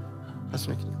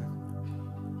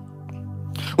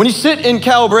 When you sit in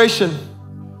calibration,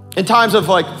 in times of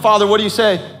like, Father, what do you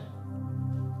say?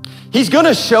 He's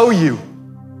gonna show you.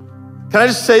 Can I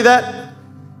just say that?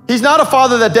 He's not a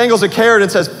father that dangles a carrot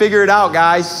and says, figure it out,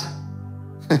 guys.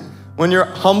 When you're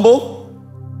humble,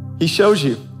 he shows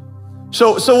you.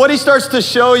 So what he starts to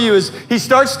show you is he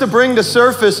starts to bring to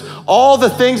surface all the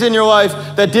things in your life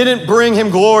that didn't bring him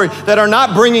glory, that are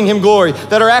not bringing him glory,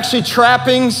 that are actually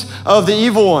trappings of the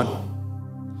evil one.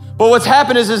 But what's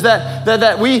happened is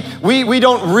that we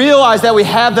don't realize that we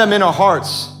have them in our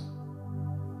hearts.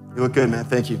 You look good, man,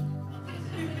 thank you.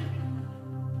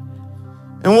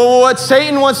 And what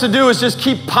Satan wants to do is just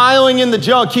keep piling in the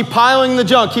junk, keep piling the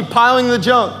junk, keep piling the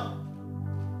junk.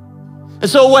 And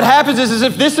so what happens is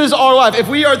if this is our life, if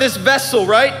we are this vessel,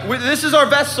 right? This is our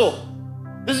vessel.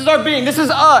 This is our being. This is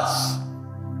us.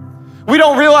 We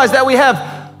don't realize that we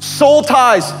have soul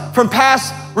ties from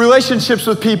past relationships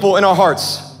with people in our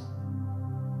hearts.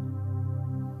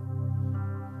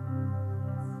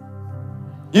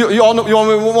 You all know, you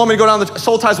want me to go down the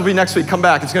soul ties will be next week. Come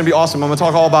back. It's going to be awesome. I'm going to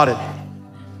talk all about it.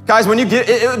 Guys, when you get,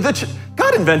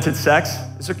 God invented sex.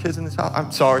 Is there kids in this house?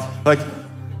 I'm sorry.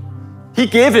 He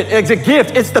gave it, it's a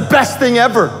gift. It's the best thing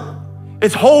ever.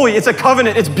 It's holy, it's a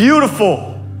covenant, it's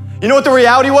beautiful. You know what the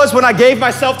reality was? When I gave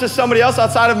myself to somebody else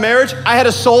outside of marriage, I had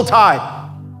a soul tie.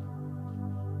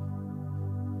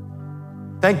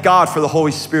 Thank God for the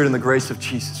Holy Spirit and the grace of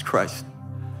Jesus Christ.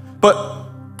 But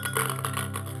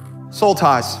soul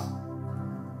ties.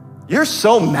 You're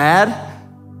so mad.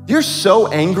 You're so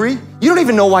angry. You don't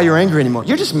even know why you're angry anymore.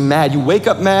 You're just mad. You wake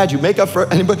up mad. You make up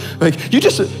for anybody. You're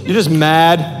just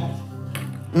mad.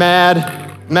 Mad.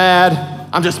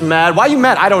 I'm just mad. Why are you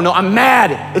mad? I don't know. I'm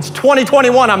mad. It's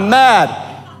 2021. I'm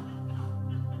mad.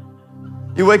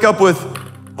 You wake up with,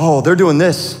 oh, they're doing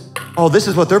this. Oh, this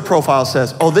is what their profile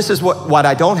says. Oh, this is what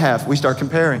I don't have. We start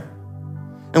comparing.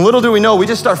 And little do we know, we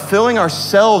just start filling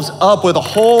ourselves up with a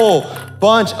whole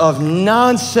bunch of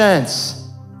nonsense.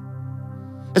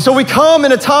 And so we come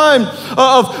in a time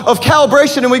of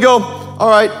calibration and we go, all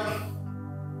right,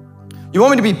 you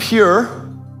want me to be pure?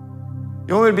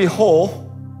 You want me to be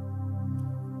whole?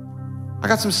 I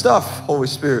got some stuff, Holy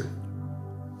Spirit.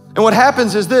 And what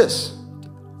happens is this.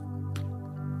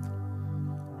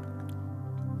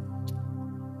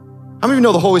 How many of you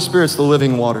know the Holy Spirit's the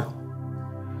living water?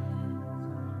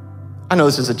 I know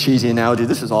this is a cheesy analogy.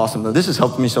 This is awesome, though. This has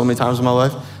helped me so many times in my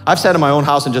life. I've sat in my own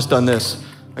house and just done this.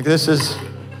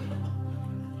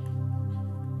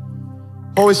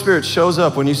 Holy Spirit shows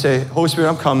up when you say, Holy Spirit,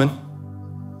 I'm coming.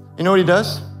 You know what he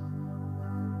does?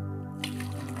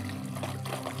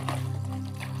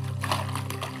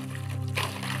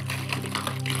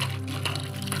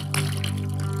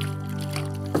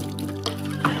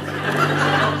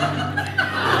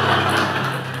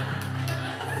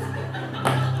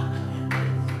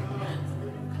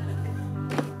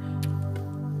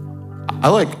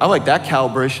 I like that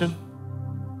calibration.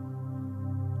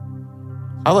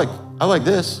 I like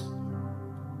this.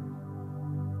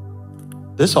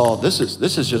 This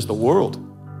is just the world.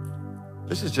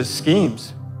 This is just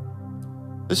schemes.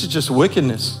 This is just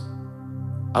wickedness.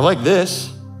 I like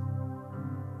this.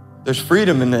 There's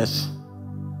freedom in this.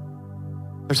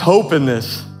 There's hope in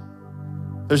this.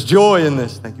 There's joy in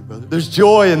this. Thank you, brother. There's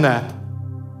joy in that.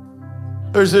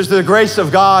 There's the grace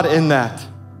of God in that.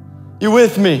 You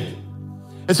with me?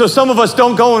 And so some of us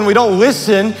don't go and we don't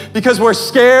listen because we're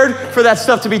scared for that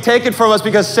stuff to be taken from us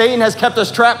because Satan has kept us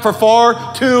trapped for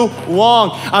far too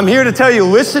long. I'm here to tell you,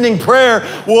 listening prayer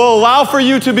will allow for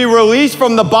you to be released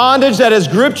from the bondage that has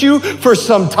gripped you for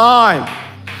some time.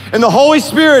 And the Holy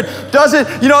Spirit does it.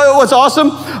 You know what's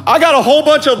awesome? I got a whole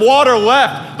bunch of water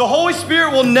left. The Holy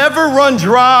Spirit will never run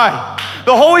dry.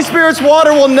 The Holy Spirit's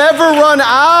water will never run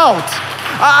out.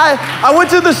 I went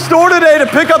to the store today to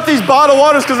pick up these bottled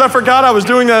waters because I forgot I was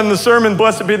doing that in the sermon,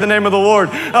 blessed be the name of the Lord.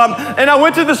 And I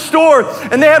went to the store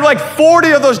and they had like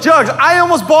 40 of those jugs. I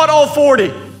almost bought all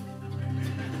 40.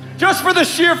 Just for the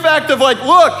sheer fact of like,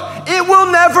 look, it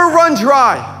will never run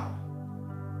dry.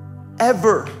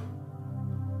 Ever.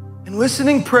 And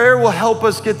listening prayer will help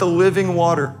us get the living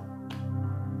water.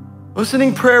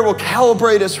 Listening prayer will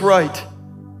calibrate us right.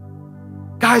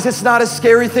 Guys, it's not a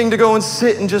scary thing to go and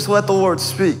sit and just let the Lord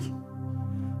speak.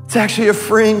 It's actually a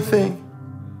freeing thing.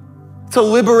 It's a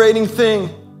liberating thing.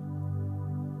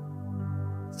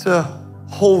 It's a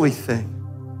holy thing.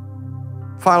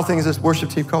 Final thing is this,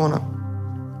 worship team, come on up.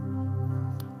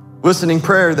 Listening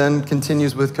prayer then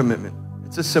continues with commitment.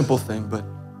 It's a simple thing, but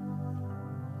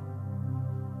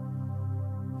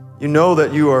you know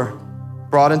that you are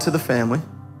brought into the family.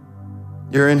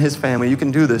 You're in his family. You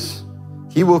can do this.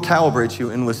 He will calibrate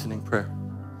you in listening prayer.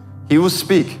 He will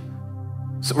speak.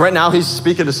 So right now, he's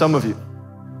speaking to some of you.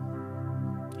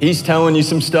 He's telling you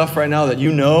some stuff right now that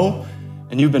you know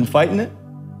and you've been fighting it,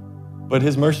 but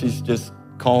his mercy's just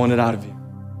calling it out of you.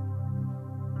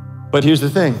 But here's the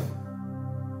thing.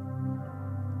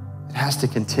 It has to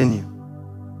continue.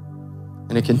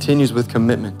 And it continues with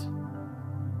commitment.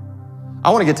 I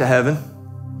want to get to heaven.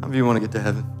 How many of you want to get to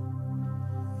heaven?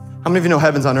 How many of you know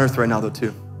heaven's on earth right now though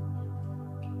too?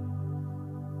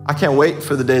 I can't wait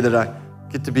for the day that I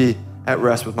get to be at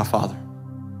rest with my Father.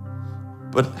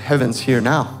 But heaven's here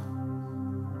now.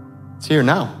 It's here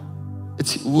now.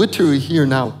 It's literally here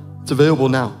now. It's available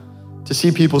now. To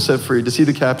see people set free, to see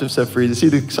the captives set free, to see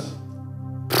the...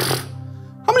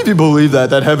 How many of you believe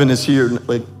that heaven is here?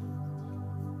 Like,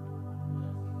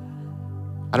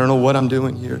 I don't know what I'm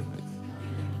doing here.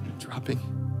 Like, dropping.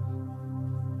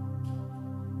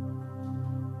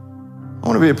 I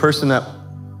want to be a person that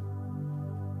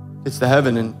gets to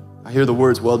heaven and I hear the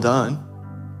words, well done.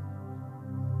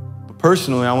 But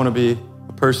personally, I want to be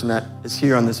a person that is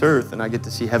here on this earth and I get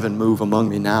to see heaven move among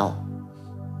me now.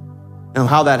 And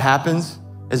how that happens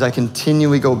is I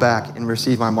continually go back and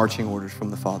receive my marching orders from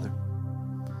the Father.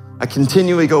 I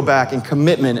continually go back in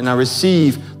commitment and I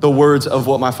receive the words of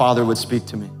what my Father would speak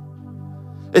to me.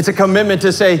 It's a commitment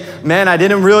to say, man, I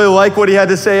didn't really like what he had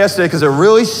to say yesterday because it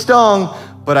really stung,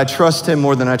 but I trust him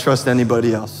more than I trust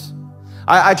anybody else.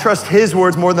 I trust his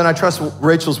words more than I trust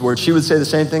Rachel's words. She would say the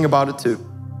same thing about it too.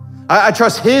 I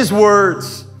trust his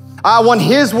words. I want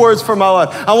his words for my life.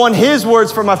 I want his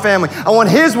words for my family. I want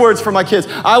his words for my kids.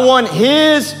 I want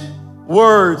his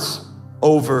words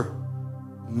over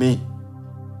me.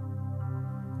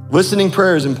 Listening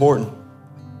prayer is important.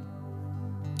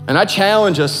 And I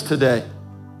challenge us today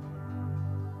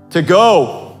to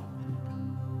go,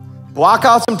 block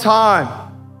out some time,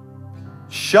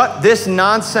 shut this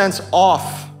nonsense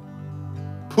off.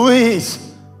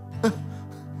 Please,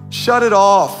 shut it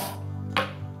off.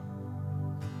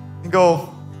 And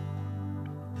go,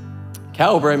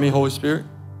 calibrate me, Holy Spirit.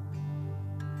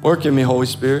 Work in me, Holy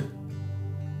Spirit.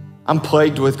 I'm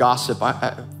plagued with gossip.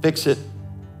 I fix it.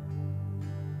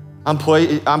 I'm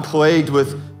plagued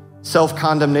with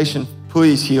self-condemnation.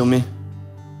 Please heal me.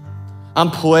 I'm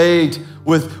plagued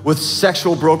with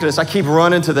sexual brokenness. I keep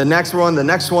running to the next one, the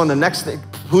next one, the next thing.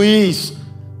 Please,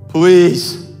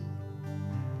 please.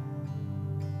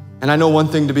 And I know one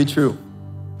thing to be true.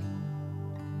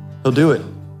 He'll do it.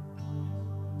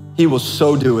 He will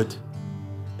so do it.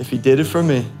 If he did it for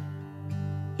me,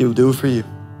 he will do it for you.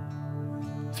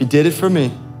 If he did it for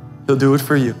me, he'll do it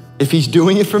for you. If he's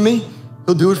doing it for me,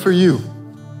 he'll do it for you.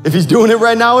 If he's doing it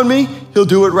right now in me, he'll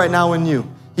do it right now in you.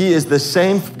 He is the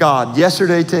same God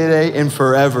yesterday, today, and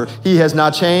forever. He has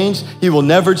not changed. He will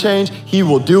never change. He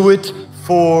will do it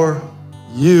for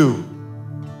you.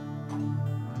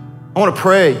 I want to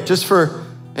pray just for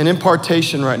an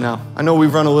impartation right now. I know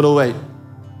we've run a little late,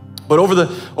 but over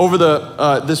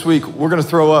this week, we're going to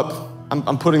throw up,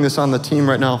 I'm putting this on the team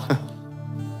right now.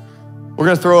 We're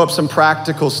going to throw up some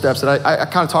practical steps that I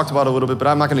kind of talked about a little bit, but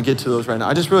I'm not going to get to those right now.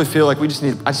 I just really feel like I just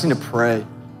need to pray.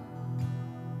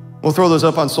 We'll throw those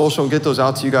up on social and get those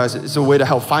out to you guys. It's a way to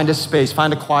help. Find a space,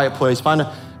 find a quiet place,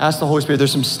 ask the Holy Spirit.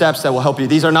 There's some steps that will help you.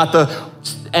 These are not the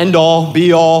end all,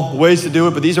 be all ways to do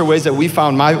it, but these are ways that we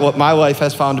found, what my life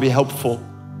has found to be helpful.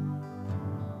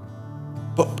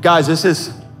 But guys, this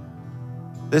is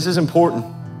This is important.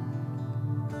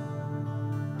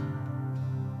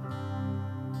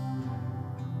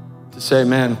 To say,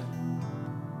 man,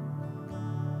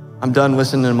 I'm done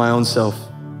listening to my own self.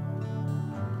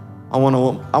 I want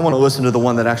to listen to the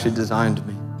one that actually designed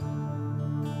me.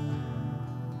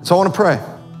 So I want to pray.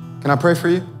 Can I pray for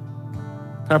you?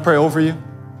 Can I pray over you?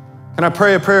 Can I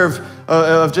pray a prayer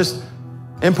of just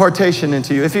impartation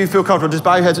into you? If you feel comfortable, just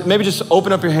bow your heads. Maybe just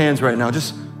open up your hands right now.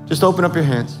 Just open up your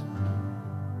hands.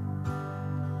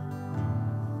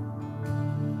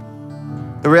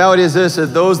 The reality is this, that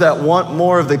those that want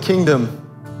more of the kingdom,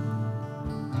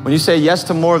 when you say yes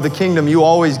to more of the kingdom, you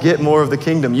always get more of the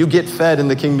kingdom. You get fed in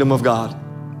the kingdom of God.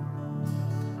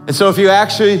 And so if you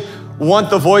actually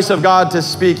want the voice of God to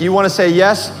speak, you want to say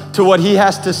yes to what he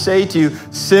has to say to you,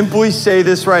 simply say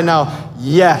this right now,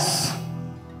 yes.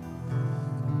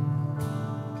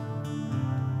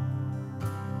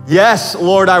 Yes,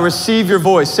 Lord, I receive your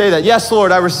voice. Say that. Yes,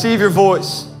 Lord, I receive your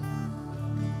voice.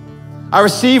 I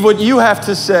receive what you have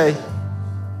to say.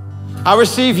 I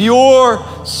receive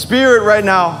your spirit right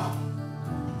now.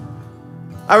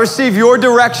 I receive your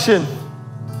direction,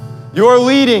 your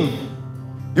leading,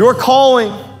 your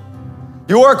calling,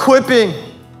 your equipping.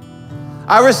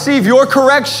 I receive your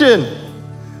correction.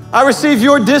 I receive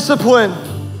your discipline.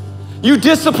 You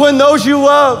discipline those you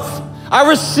love. I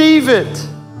receive it.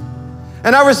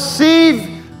 And I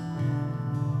receive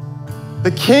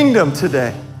the kingdom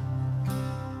today.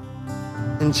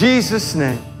 In Jesus'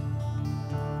 name.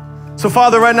 So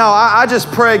Father, right now, I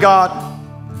just pray, God,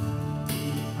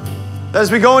 that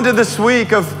as we go into this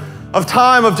week of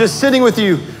time of just sitting with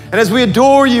you, and as we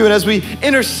adore you, and as we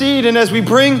intercede, and as we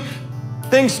bring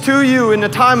things to you in a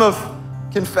time of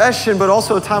confession, but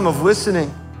also a time of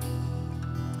listening,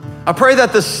 I pray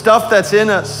that the stuff that's in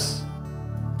us,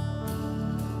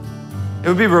 it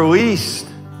would be released,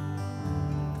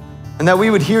 and that we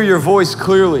would hear your voice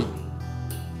clearly.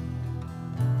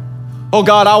 Oh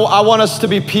God, I want us to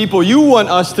be people. You want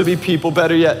us to be people,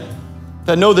 better yet,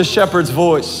 that know the shepherd's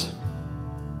voice.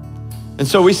 And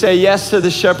so we say yes to the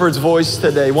shepherd's voice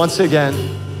today. Once again,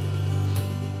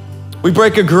 we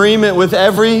break agreement with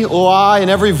every lie and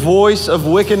every voice of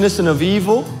wickedness and of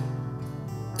evil.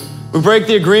 We break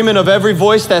the agreement of every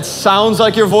voice that sounds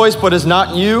like your voice but is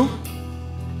not you.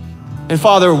 And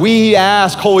Father, we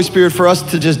ask, Holy Spirit, for us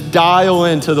to just dial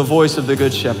into the voice of the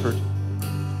Good Shepherd.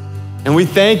 And we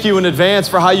thank you in advance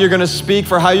for how you're gonna speak,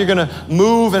 for how you're gonna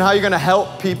move, and how you're gonna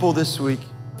help people this week.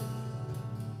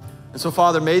 And so,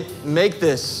 Father, make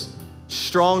this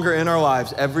stronger in our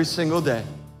lives every single day.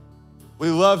 We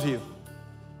love you,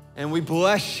 and we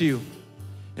bless you,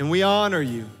 and we honor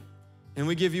you, and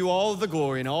we give you all of the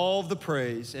glory and all of the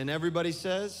praise. And everybody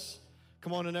says,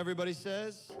 come on, and everybody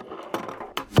says...